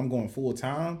say I'm going full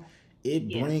time, it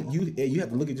Yeah. bring you. You have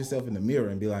to look at yourself in the mirror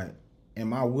and be like,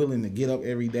 am I willing to get up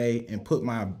every day and put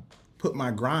my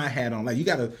grind hat on? Like you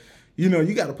gotta, you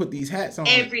gotta put these hats on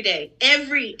Every day.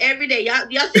 Every day.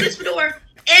 Y'all see this fedora?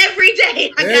 Every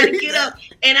day I gotta get up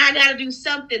and I gotta do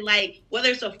something, like whether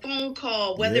it's a phone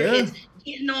call, whether Yeah. it's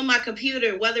getting on my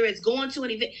computer, whether it's going to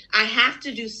an event. I have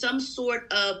to do some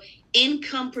sort of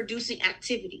income producing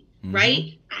activity,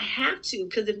 right? I have to,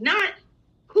 because if not,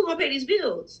 who gonna pay these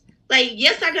bills? Like,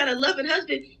 yes, I got a loving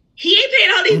husband. He ain't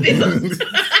paying all these bills.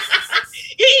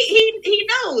 he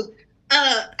knows.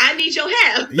 I need your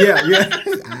help. Yeah.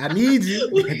 I need you.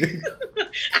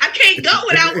 I can't go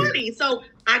without money. So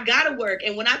I gotta work.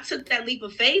 And when I took that leap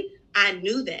of faith, I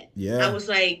knew that. Yeah. I was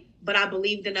like, but I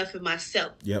believed enough in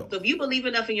myself. Yep. So if you believe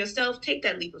enough in yourself, take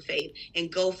that leap of faith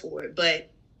and go for it.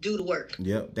 But do the work.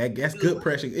 Yep, that's good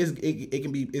pressure.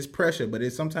 It's pressure, but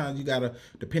it's sometimes you gotta,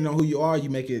 depending on who you are, you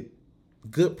make it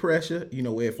good pressure,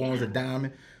 where it forms a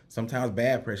diamond. Sometimes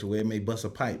bad pressure where it may bust a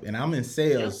pipe. And I'm in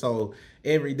sales, so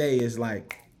every day is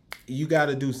like you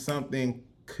gotta do something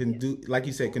like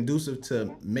you said, conducive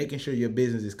to making sure your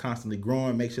business is constantly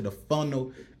growing, make sure the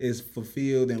funnel is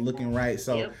fulfilled and looking right.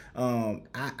 So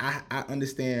I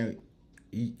understand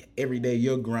every day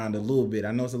you'll grind a little bit.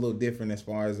 I know it's a little different as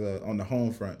far as on the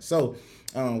home front. So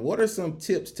what are some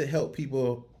tips to help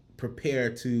people prepare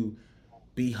to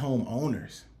be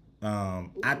homeowners?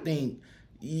 I think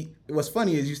what's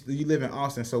funny is you live in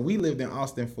Austin. So we lived in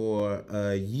Austin for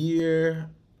a year,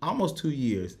 almost 2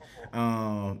 years.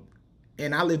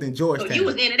 And I lived in Georgetown. So you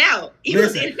was in and out.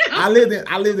 Listen, I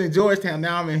lived in Georgetown.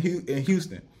 Now I'm in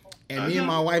Houston. And me and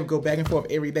my wife go back and forth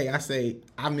every day. I say,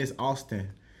 I miss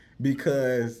Austin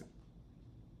because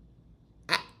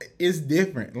it's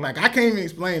different. Like, I can't even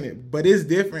explain it, but it's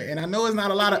different. And I know it's not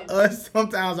a lot of us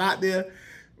sometimes out there,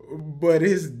 but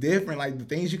it's different. Like, the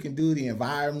things you can do, the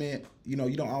environment, you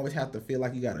don't always have to feel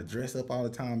like you got to dress up all the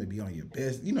time and be on your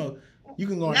best. You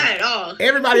can go. Not at all.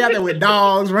 Everybody out there with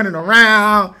dogs running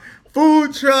around,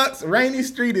 food trucks, Rainy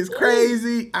Street is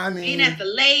crazy. I mean, being at the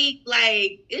lake,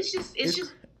 like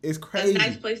it's crazy. a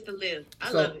nice place to live.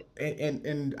 I love it.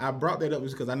 And I brought that up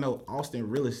just because I know Austin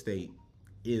real estate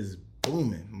is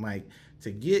booming. Like,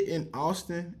 to get in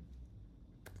Austin,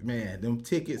 man, them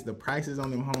tickets, the prices on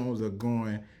them homes are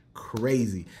going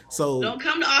crazy. So don't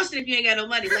come to Austin if you ain't got no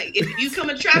money. Like, if you come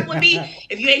and trap with me,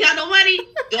 if you ain't got no money,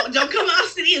 don't come to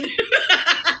Austin either.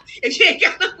 If you ain't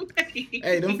got no money.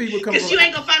 Hey, them people coming, because you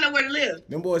ain't gonna find nowhere to live.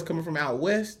 Them boys coming from out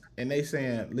west, and they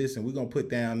saying, listen, we're gonna put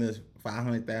down this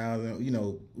 500,000,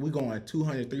 we're going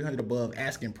 200, 300 above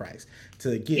asking price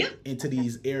to get into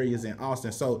these areas in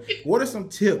Austin. So what are some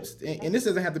tips? And this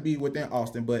doesn't have to be within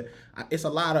Austin, but it's a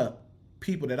lot of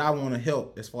people that I want to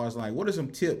help as far as like, what are some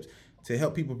tips to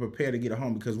help people prepare to get a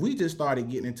home? Because we just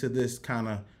started getting into this kind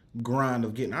of grind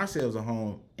of getting ourselves a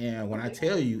home. And when I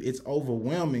tell you, it's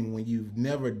overwhelming when you've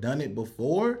never done it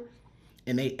before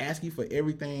and they ask you for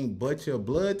everything but your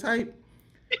blood type.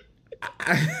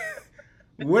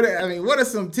 What are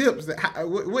some tips?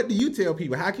 What do you tell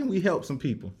people? How can we help some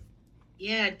people?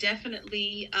 Yeah,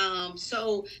 definitely.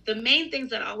 So the main things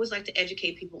that I always like to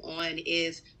educate people on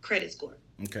is credit score.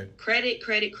 Okay. Credit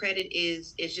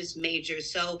is just major.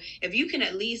 So if you can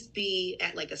at least be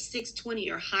at like a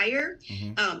 620 or higher,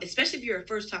 especially if you're a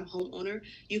first-time homeowner,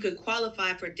 you can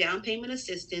qualify for down payment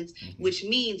assistance, which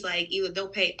means like either they'll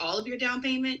pay all of your down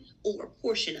payment or a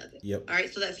portion of it. Yep. All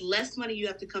right. So that's less money you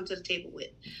have to come to the table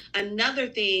with. Another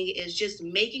thing is just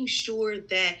making sure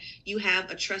that you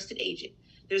have a trusted agent.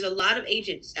 There's a lot of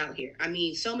agents out here. I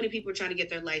mean, so many people are trying to get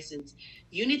their license.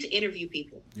 You need to interview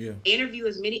people. Yeah. Interview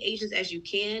as many agents as you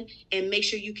can and make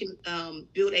sure you can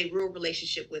build a real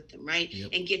relationship with them, right? Yep.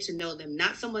 And get to know them.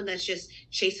 Not someone that's just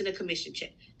chasing a commission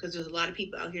check, because there's a lot of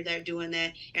people out here that are doing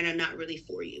that and are not really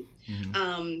for you.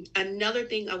 Another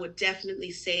thing I would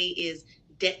definitely say is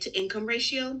debt to income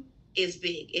ratio is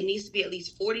big. It needs to be at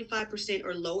least 45%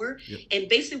 or lower. Yep. And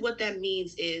basically what that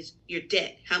means is your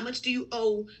debt. How much do you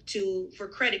owe for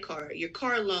credit card, your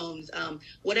car loans,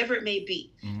 whatever it may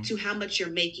be, to how much you're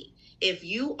making. If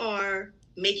you are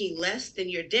making less than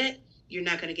your debt, you're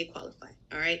not going to get qualified,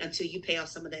 all right, until you pay off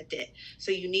some of that debt.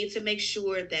 So you need to make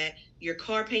sure that your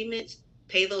car payments,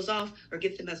 pay those off or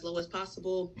get them as low as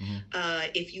possible.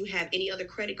 If you have any other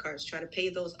credit cards, try to pay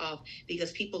those off,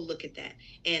 because people look at that.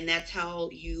 And that's how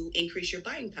you increase your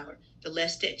buying power. The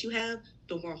less debt you have,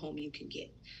 the more home you can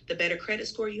get. The better credit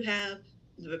score you have,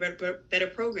 the better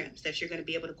programs that you're going to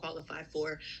be able to qualify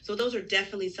for. So those are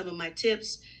definitely some of my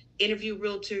tips. Interview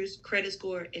realtors, credit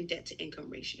score, and debt to income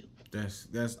ratio.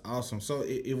 That's awesome. So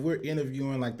if we're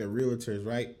interviewing like the realtors,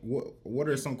 right? What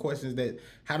are some questions that,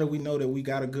 how do we know that we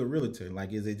got a good realtor?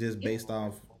 Like, is it just based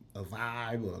off a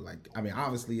vibe, or like, I mean,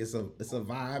 obviously it's a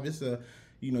vibe. It's a,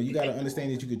 you got to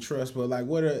understand that you could trust, but like,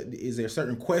 is there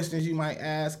certain questions you might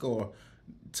ask or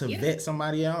to vet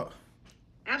somebody out?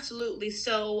 Absolutely.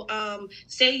 So,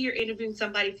 say you're interviewing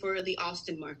somebody for the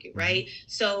Austin market, right?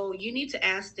 So you need to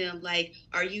ask them, like,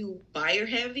 are you buyer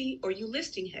heavy or are you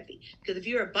listing heavy? Because if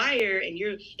you're a buyer and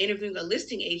you're interviewing a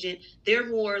listing agent, they're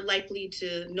more likely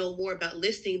to know more about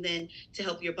listing than to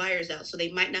help your buyers out. So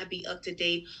they might not be up to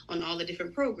date on all the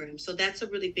different programs. So that's a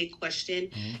really big question.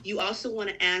 You also want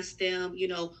to ask them,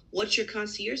 what's your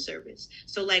concierge service?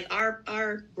 So like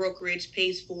our brokerage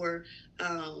pays for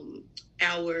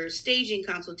our staging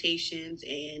consultations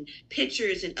and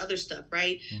pictures and other stuff,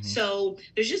 right? So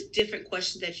there's just different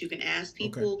questions that you can ask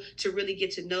people to really get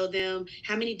to know them.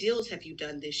 How many deals have you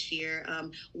done this year?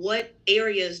 What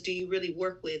areas do you really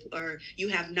work with or you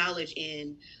have knowledge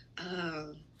in?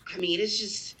 I mean, it's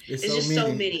just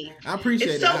so many. I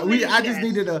appreciate it. I just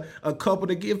needed a couple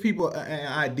to give people an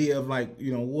idea of like,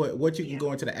 what you can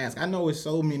go into the ask. I know it's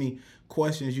so many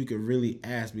questions you could really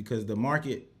ask because the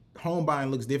market, home buying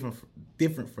looks different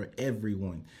for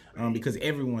everyone, because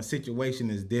everyone's situation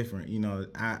is different.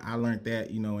 I learned that,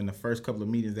 in the first couple of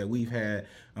meetings that we've had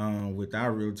with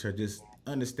our realtor, just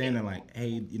understanding like,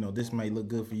 hey, this may look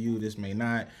good for you, this may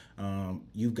not.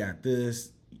 You've got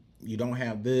this, you don't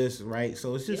have this, right?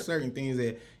 So it's just certain things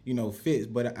that, fits.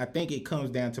 But I think it comes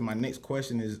down to my next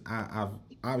question is I've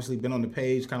obviously been on the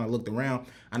page, kind of looked around.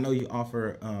 I know you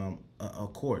offer a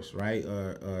course, right?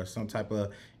 Or some type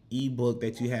of ebook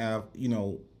that you have,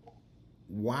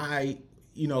 why,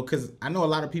 because I know a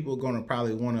lot of people are going to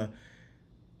probably want to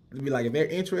be like, if they're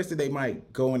interested, they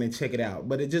might go in and check it out.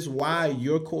 But it's just why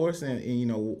your course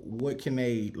and what can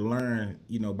they learn,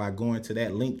 by going to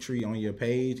that link tree on your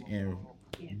page and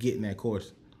getting that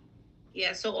course?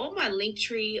 Yeah, so on my link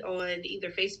tree on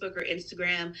either Facebook or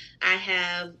Instagram, I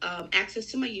have access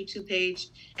to my YouTube page,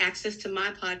 access to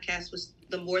my podcast, which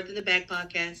the More Than the Bag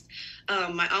podcast.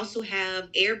 I also have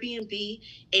Airbnb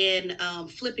and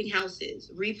flipping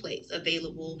houses replays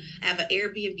available. I have an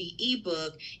Airbnb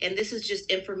ebook, and this is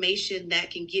just information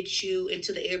that can get you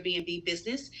into the Airbnb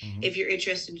business if you're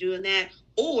interested in doing that,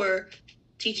 or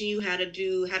teaching you how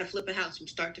to flip a house from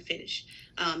start to finish.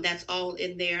 That's all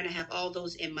in there, and I have all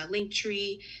those in my link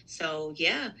tree. So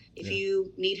if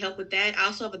you need help with that, I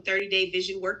also have a 30-day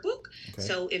vision workbook.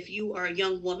 So if you are a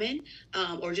young woman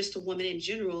or just a woman in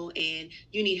general and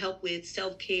you need help with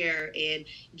self-care and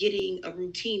getting a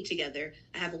routine together,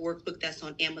 I have a workbook that's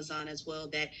on Amazon as well,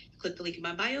 that click the link in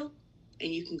my bio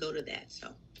and you can go to that. So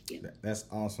that's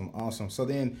awesome. So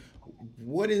then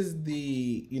what is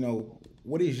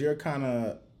what is your kind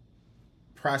of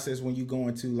process when you go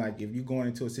into, like, if you're going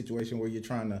into a situation where you're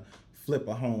trying to flip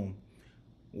a home?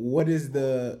 What is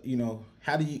the,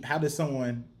 how does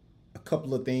someone, a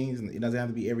couple of things, and it doesn't have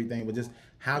to be everything, but just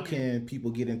how can people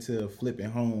get into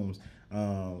flipping homes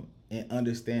and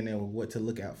understanding what to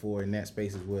look out for in that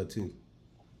space as well too?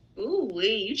 Ooh,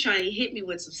 you trying to hit me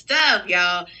with some stuff,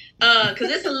 y'all. Because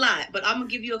it's a lot, but I'm going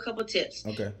to give you a couple tips.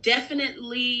 Okay.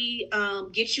 Definitely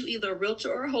get you either a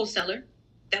realtor or a wholesaler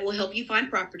that will help you find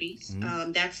properties.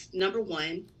 That's number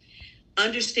one.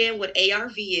 Understand what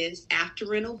ARV is, after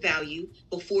rental value,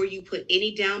 before you put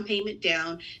any down payment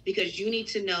down, because you need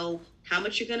to know how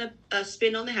much you're going to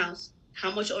spend on the house,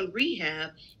 how much on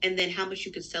rehab, and then how much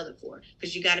you can sell it for,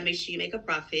 because you got to make sure you make a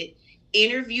profit.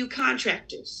 Interview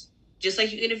contractors. Just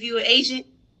like you interview an agent,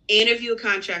 interview a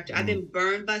contractor. I've been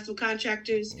burned by some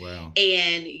contractors. Wow.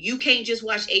 And you can't just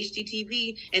watch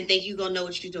HGTV and think you're going to know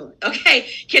what you're doing. Okay?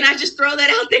 Can I just throw that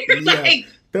out there? Yeah. Like,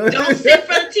 don't sit in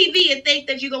front of TV and think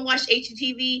that you're going to watch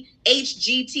HGTV,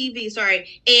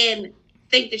 and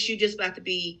think that you're just about to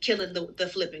be killing the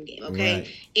flipping game. Okay? Right.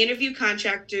 Interview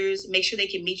contractors. Make sure they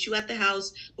can meet you at the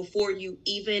house before you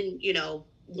even,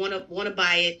 want to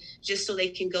buy it, just so they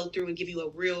can go through and give you a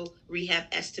real rehab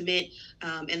estimate.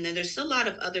 And then there's a lot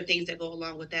of other things that go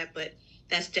along with that, but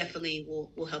that's definitely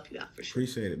will help you out for sure.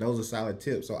 Appreciate it. Those are solid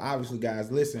tips. So obviously,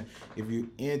 guys, listen, if you're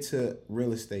into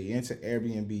real estate, into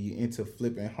Airbnb, you're into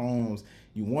flipping homes,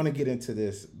 you want to get into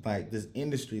this, like this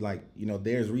industry, like, you know,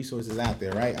 there's resources out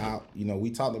there, right? You know,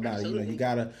 we talked about it, you know, you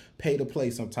got to pay to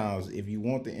play sometimes. If you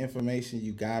want the information,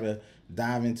 you got to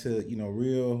dive into, you know,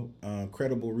 real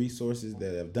credible resources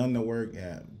that have done the work,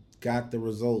 got the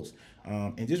results,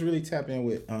 and just really tap in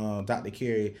with Dr.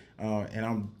 Carrie, and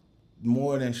I'm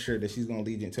more than sure that she's going to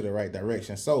lead you into the right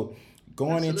direction. So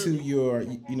going into your,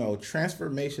 you know,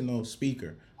 transformational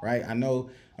speaker, right? I know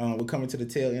we're coming to the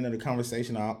tail end of the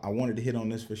conversation. I wanted to hit on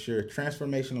this for sure.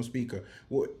 Transformational speaker.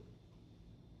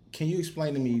 Can you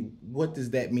explain to me, what does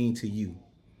that mean to you?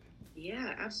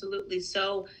 Yeah, absolutely.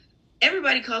 So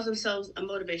everybody calls themselves a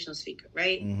motivational speaker,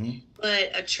 right? Mm-hmm.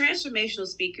 But a transformational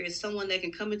speaker is someone that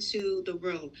can come into the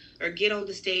room or get on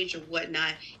the stage or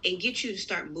whatnot and get you to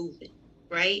start moving,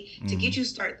 right? Mm-hmm. To get you to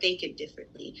start thinking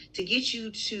differently, to get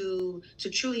you to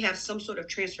truly have some sort of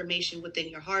transformation within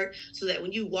your heart, so that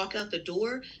when you walk out the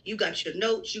door, you got your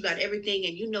notes, you got everything,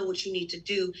 and you know what you need to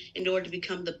do in order to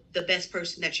become the best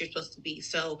person that you're supposed to be.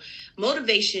 So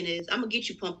motivation is, I'm gonna get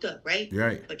you pumped up, right?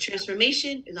 Right. But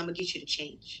transformation is, I'm gonna get you to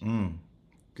change.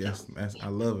 Yes, I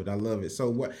love it. I love it. So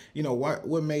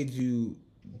what made you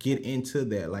get into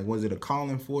that? Like, was it a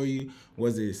calling for you?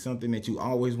 Was it something that you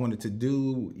always wanted to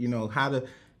do? You know,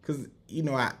 because, you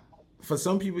know, for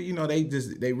some people, you know,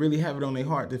 they really have it on their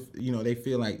heart to, you know, they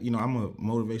feel like, you know, I'm a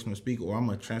motivational speaker or I'm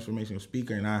a transformational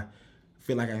speaker and I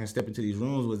feel like I can step into these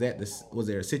rooms. Was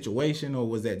there a situation, or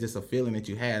was that just a feeling that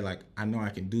you had, like, I know I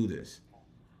can do this?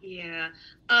 Yeah,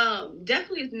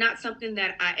 definitely not something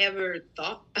that I ever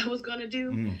thought I was going to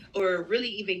do or really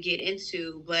even get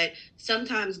into. But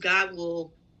sometimes God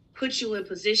will put you in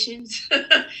positions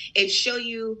and show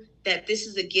you that this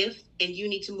is a gift and you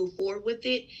need to move forward with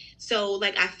it. So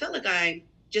like, I felt like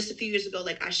just a few years ago,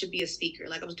 like I should be a speaker.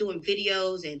 Like I was doing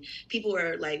videos and people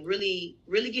were like really,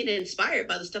 really getting inspired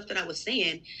by the stuff that I was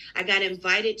saying. I got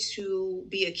invited to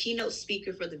be a keynote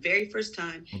speaker for the very first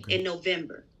time in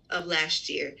November of last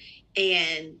year.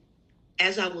 And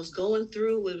as I was going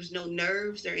through, there was no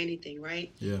nerves or anything,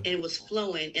 right? Yeah. And it was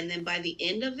flowing. And then by the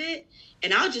end of it,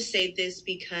 and I'll just say this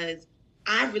because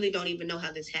I really don't even know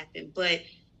how this happened, but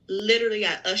literally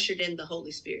I ushered in the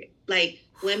Holy Spirit. Like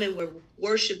women were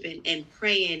worshiping and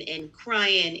praying and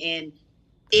crying, and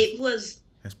it was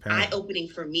eye-opening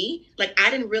for me. Like I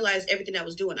didn't realize everything I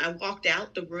was doing. I walked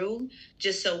out the room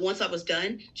just so once I was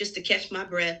done, just to catch my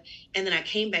breath. And then I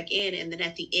came back in, and then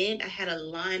at the end, I had a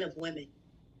line of women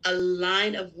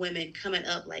coming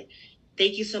up like,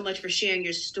 thank you so much for sharing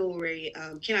your story.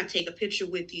 Can I take a picture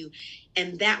with you?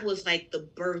 And that was like the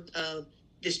birth of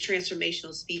this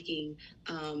transformational speaking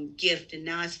gift. And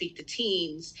now I speak to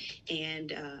teams,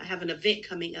 and I have an event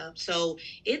coming up. So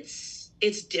it's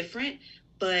different,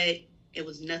 but it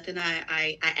was nothing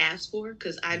I asked for,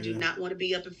 because I do not want to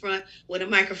be up in front with a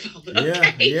microphone.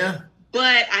 Okay? Yeah.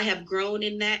 But I have grown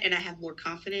in that, and I have more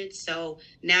confidence. So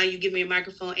now you give me a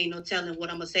microphone, ain't no telling what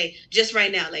I'm gonna say. Just right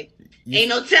now, like ain't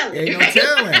no telling. Ain't no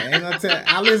telling.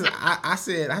 I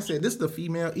said this is the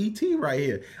female ET right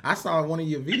here. I saw one of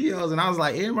your videos, and I was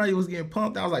like, everybody was getting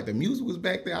pumped. I was like, the music was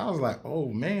back there. I was like, oh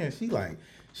man, she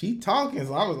talking.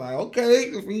 So I was like, okay.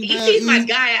 He's my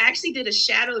guy. I actually did a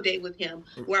shadow day with him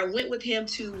where I went with him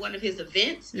to one of his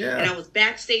events. Yeah. And I was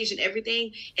backstage and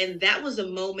everything. And that was a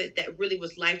moment that really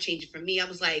was life-changing for me. I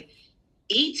was like,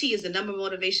 E.T. is the number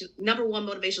one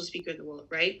motivational speaker in the world,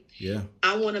 right? Yeah.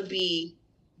 I want to be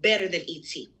better than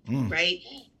E.T., right?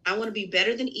 I want to be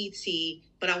better than E.T.,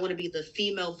 but I want to be the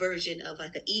female version of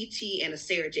like an E.T. and a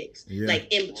Sarah Jakes, like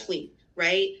in between,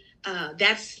 right?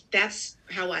 That's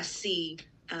how I see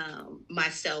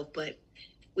myself, but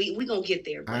we gonna get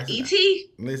there. But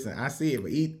E.T. Listen, I see it,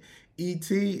 but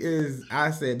E.T. is,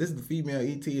 I said this is the female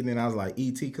E.T., and then I was like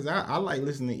E.T. because I like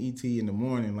listening to E.T. in the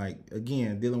morning. Like,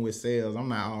 again, dealing with sales, I'm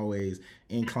not always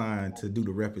inclined to do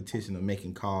the repetition of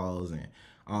making calls and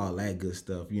all that good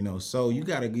stuff, you know. So you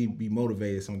gotta be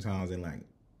motivated sometimes, and like,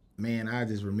 man, I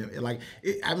just remember, like,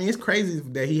 it's crazy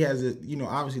that he has a, you know,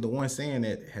 obviously the one saying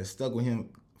that has stuck with him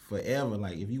forever.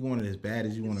 Like, if you want it as bad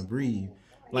as you want to breathe.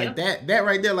 Like that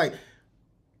right there, like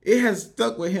it has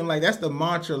stuck with him. Like that's the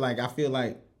mantra. Like I feel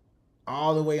like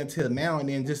all the way until now, and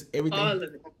then just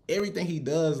everything he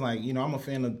does. Like, you know, I'm a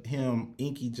fan of him,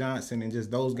 Inky Johnson, and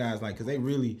just those guys. Like, cause they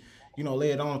really, you know,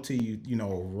 lay it on to you, you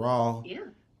know, raw,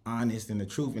 honest, and the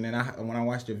truth. And then when I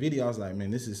watched your video, I was like,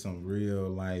 man, this is some real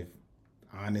life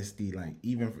honesty. Like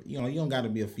even you know, you don't got to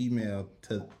be a female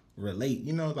to relate.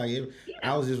 You know, like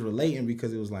I was just relating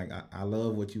because it was like I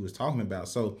love what you was talking about.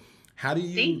 So. How do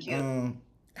you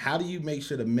how do you make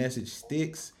sure the message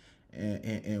sticks?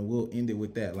 And we'll end it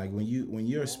with that. Like when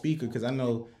you're a speaker, because I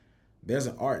know there's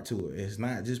an art to it. It's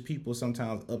not just people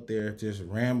sometimes up there just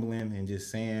rambling and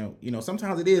just saying,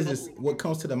 sometimes it is just what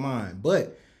comes to the mind.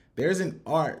 But there's an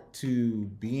art to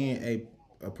being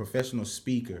a professional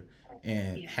speaker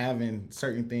and having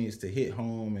certain things to hit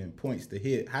home and points to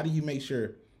hit. How do you make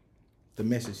sure the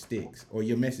message sticks or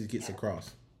your message gets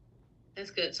across?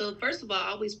 That's good. So first of all, I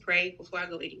always pray before I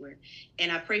go anywhere.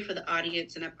 And I pray for the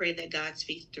audience and I pray that God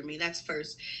speaks through me. That's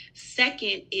first.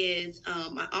 Second is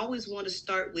I always want to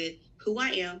start with who I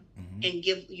am and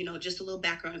give, just a little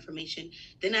background information.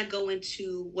 Then I go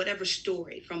into whatever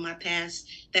story from my past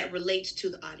that relates to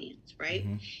the audience, right?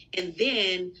 And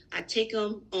then I take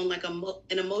them on like an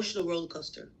emotional roller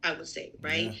coaster, I would say,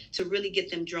 right? To really get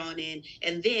them drawn in.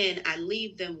 And then I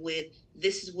leave them with,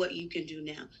 this is what you can do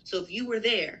now. So if you were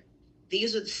there,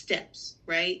 these are the steps,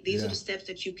 right? These are the steps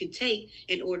that you can take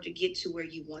in order to get to where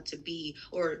you want to be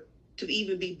or to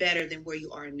even be better than where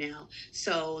you are now.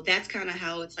 So that's kind of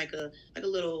how it's like a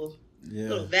little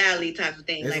valley type of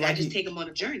thing. Like I just take them on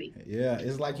a journey. Yeah,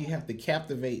 it's like you have to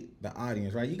captivate the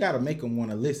audience, right? You got to make them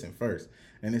want to listen first.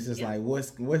 And it's just like,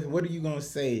 what are you going to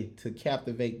say to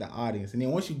captivate the audience? And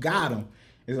then once you got them,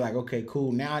 it's like, okay,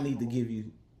 cool. Now I need to give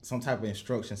you some type of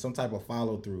instruction, some type of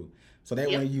follow through. So that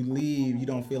when you leave, you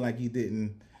don't feel like you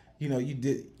didn't, you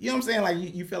did, you know what I'm saying? Like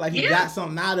you feel like you got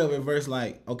something out of it versus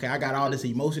like, okay, I got all this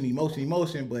emotion,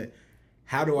 but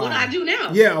how do what do I do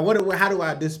now? Yeah, how do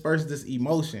I disperse this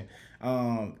emotion?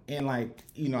 And like,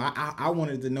 I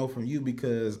wanted to know from you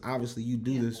because obviously you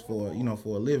do this for,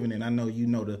 for a living, and I know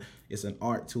it's an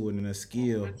art to it and a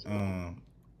skill.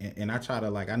 And I try to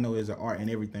I know there's an art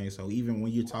in everything. So even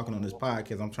when you're talking on this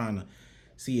podcast, I'm trying to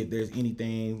see if there's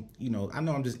anything, I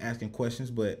know I'm just asking questions,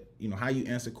 but how you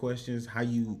answer questions, how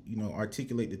you,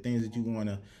 articulate the things that you want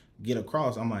to get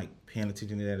across. I'm like paying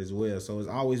attention to that as well. So it's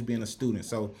always being a student.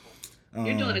 So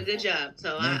you're doing a good job.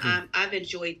 So I've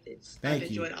enjoyed this. I've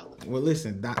enjoyed all of it. Well,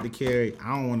 listen, Dr. Carey,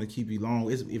 I don't want to keep you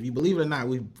long. If you believe it or not,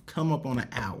 we've come up on an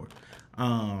hour.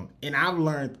 And I've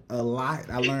learned a lot.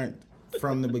 I learned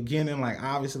from the beginning, like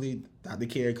obviously Dr.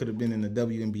 Carey could have been in the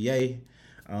WNBA.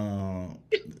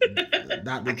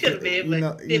 Dr.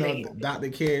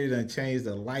 Carey done changed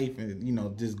her life,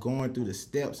 and just going through the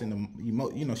steps and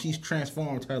the she's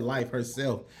transformed her life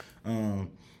herself, and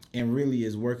really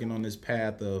is working on this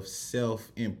path of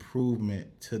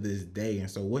self-improvement to this day. And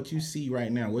so what you see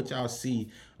right now, what y'all see,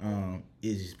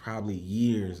 is probably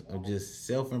years of just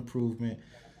self-improvement,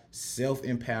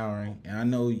 self-empowering. And I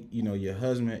know your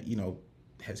husband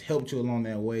has helped you along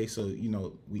that way, so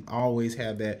we always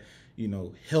have that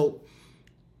help.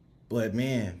 But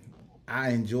man,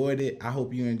 I enjoyed it. I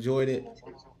hope you enjoyed it.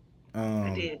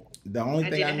 I did. The only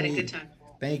thing I had a good time.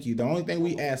 Thank you. The only thing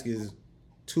we ask is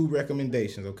 2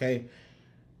 recommendations, okay?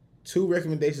 2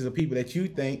 recommendations of people that you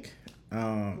think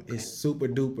is super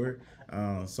duper.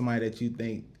 Somebody that you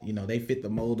think, they fit the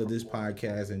mold of this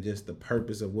podcast and just the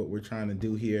purpose of what we're trying to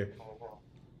do here.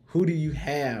 Who do you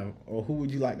have, or who would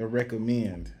you like to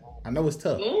recommend? I know it's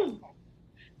tough. Ooh.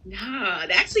 Nah,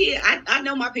 actually, I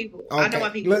know my people. Okay. I know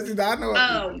my people.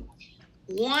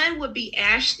 One would be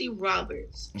Ashley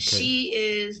Roberts. Okay. She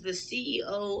is the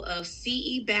CEO of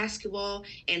CE Basketball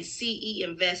and CE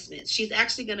Investments. She's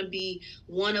actually going to be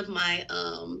one of my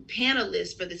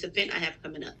panelists for this event I have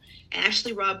coming up.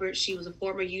 Ashley Roberts, she was a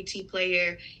former UT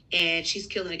player, and she's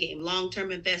killing the game.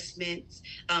 Long-term investments,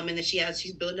 and then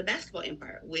she's building a basketball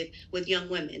empire with young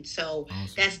women. So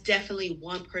That's definitely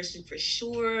one person for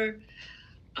sure.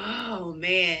 Oh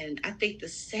man, I think the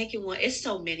second one, it's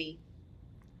so many,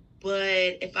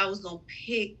 but if I was gonna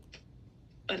pick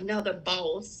another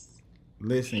boss,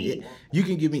 listen, you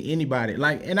can give me anybody.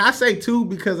 And I say 2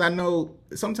 because I know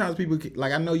sometimes people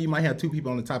I know you might have 2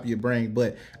 people on the top of your brain,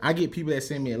 but I get people that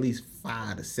send me at least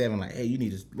 5 to 7. Like, hey, you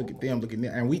need to look at them,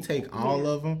 and we take all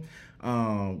of them.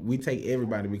 We take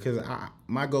everybody because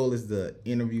my goal is to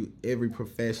interview every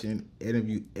profession,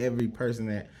 interview every person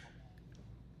that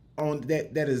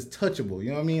is touchable. You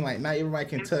know what I mean? Like, not everybody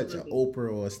can touch an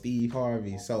Oprah or a Steve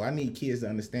Harvey. So I need kids to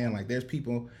understand, like, there's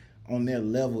people on their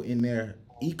level in their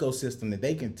ecosystem that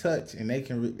they can touch and they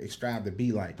can strive to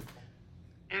be like.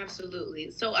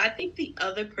 Absolutely. So I think the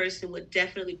other person would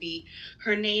definitely be,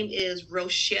 her name is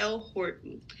Rochelle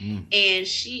Horton, and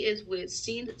she is with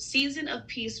Season of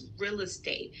Peace Real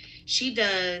Estate. She's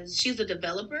a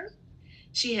developer.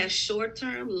 She has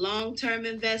short-term, long-term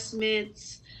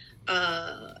investments.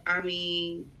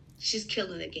 She's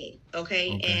killing the game,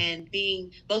 okay? And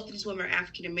both of these women are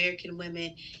African-American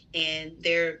women, and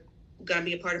they're going to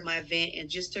be a part of my event, and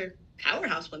just her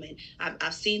powerhouse women.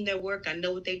 I've seen their work. I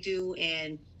know what they do,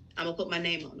 and I'm gonna put my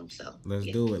name on them. So let's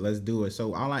do it.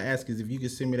 So all I ask is if you can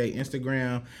send me their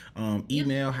Instagram,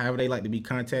 email, however they like to be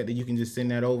contacted, you can just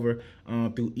send that over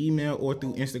through email or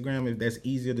through Instagram if that's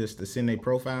easier to send their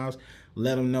profiles.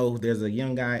 Let them know there's a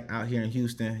young guy out here in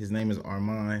Houston. His name is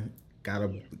Armand. Got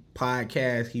a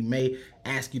podcast. He may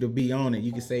ask you to be on it.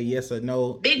 You can say yes or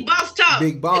no. Big boss talk.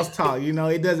 Big boss talk. You know,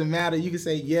 it doesn't matter. You can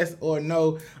say yes or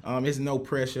no. It's no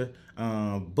pressure.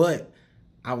 But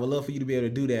I would love for you to be able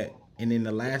to do that. And then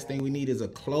the last thing we need is a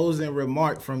closing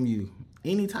remark from you.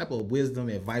 Any type of wisdom,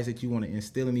 advice that you want to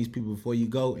instill in these people before you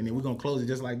go. And then we're going to close it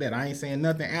just like that. I ain't saying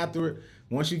nothing after it.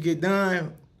 Once you get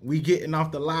done, we getting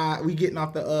off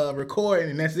the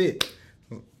recording, and that's it.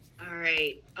 All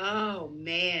right. Oh,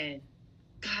 man.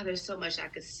 God, there's so much I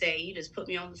could say. You just put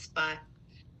me on the spot.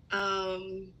 What's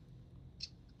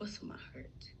on my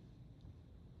heart?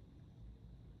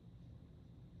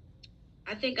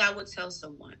 I think I would tell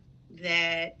someone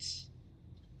that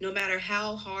no matter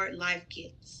how hard life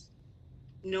gets,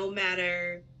 no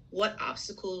matter what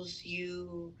obstacles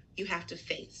you have to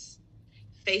face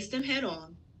them head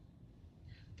on,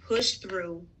 push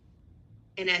through,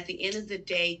 and at the end of the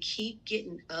day, keep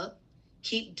getting up,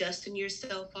 keep dusting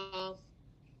yourself off,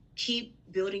 keep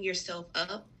building yourself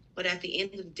up. But at the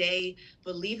end of the day,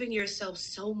 believe in yourself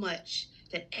so much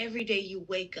that every day you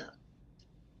wake up,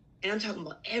 and I'm talking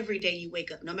about every day you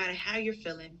wake up, no matter how you're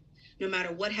feeling, no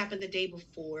matter what happened the day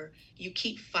before, you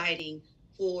keep fighting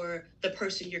for the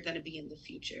person you're going to be in the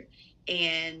future.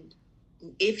 And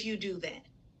if you do that,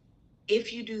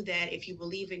 if you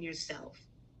believe in yourself,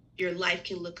 your life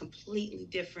can look completely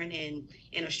different. And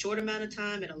in a short amount of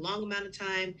time, in a long amount of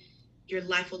time, your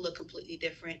life will look completely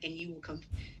different. And you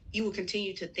will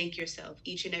continue to thank yourself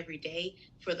each and every day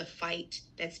for the fight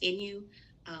that's in you,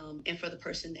 and for the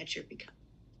person that you're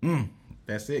becoming.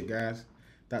 That's it, guys.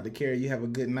 Dr. Carey, you have a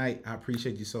good night. I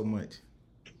appreciate you so much.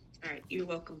 All right. You're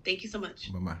welcome. Thank you so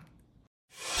much. Bye-bye.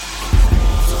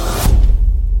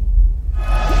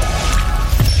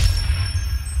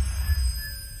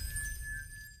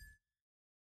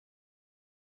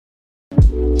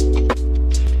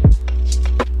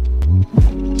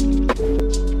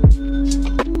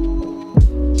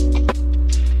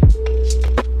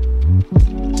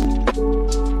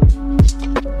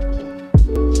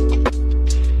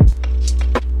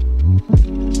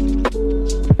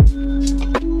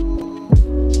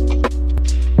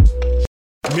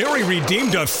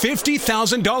 Redeemed a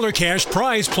 $50,000 cash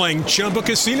prize playing Chumba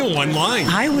Casino online.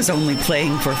 I was only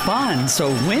playing for fun, so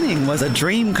winning was a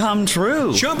dream come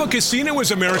true. Chumba Casino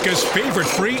is America's favorite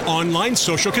free online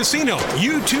social casino.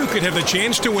 You too could have the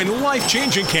chance to win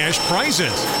life-changing cash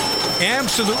prizes.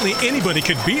 Absolutely anybody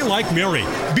could be like Mary.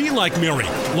 Be like Mary.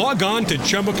 Log on to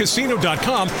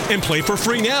ChumbaCasino.com and play for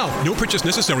free now. No purchase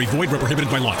necessary. Void where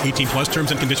prohibited by law. 18+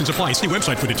 terms and conditions apply. See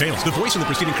website for details. The voice in the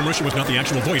preceding commercial was not the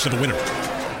actual voice of the winner.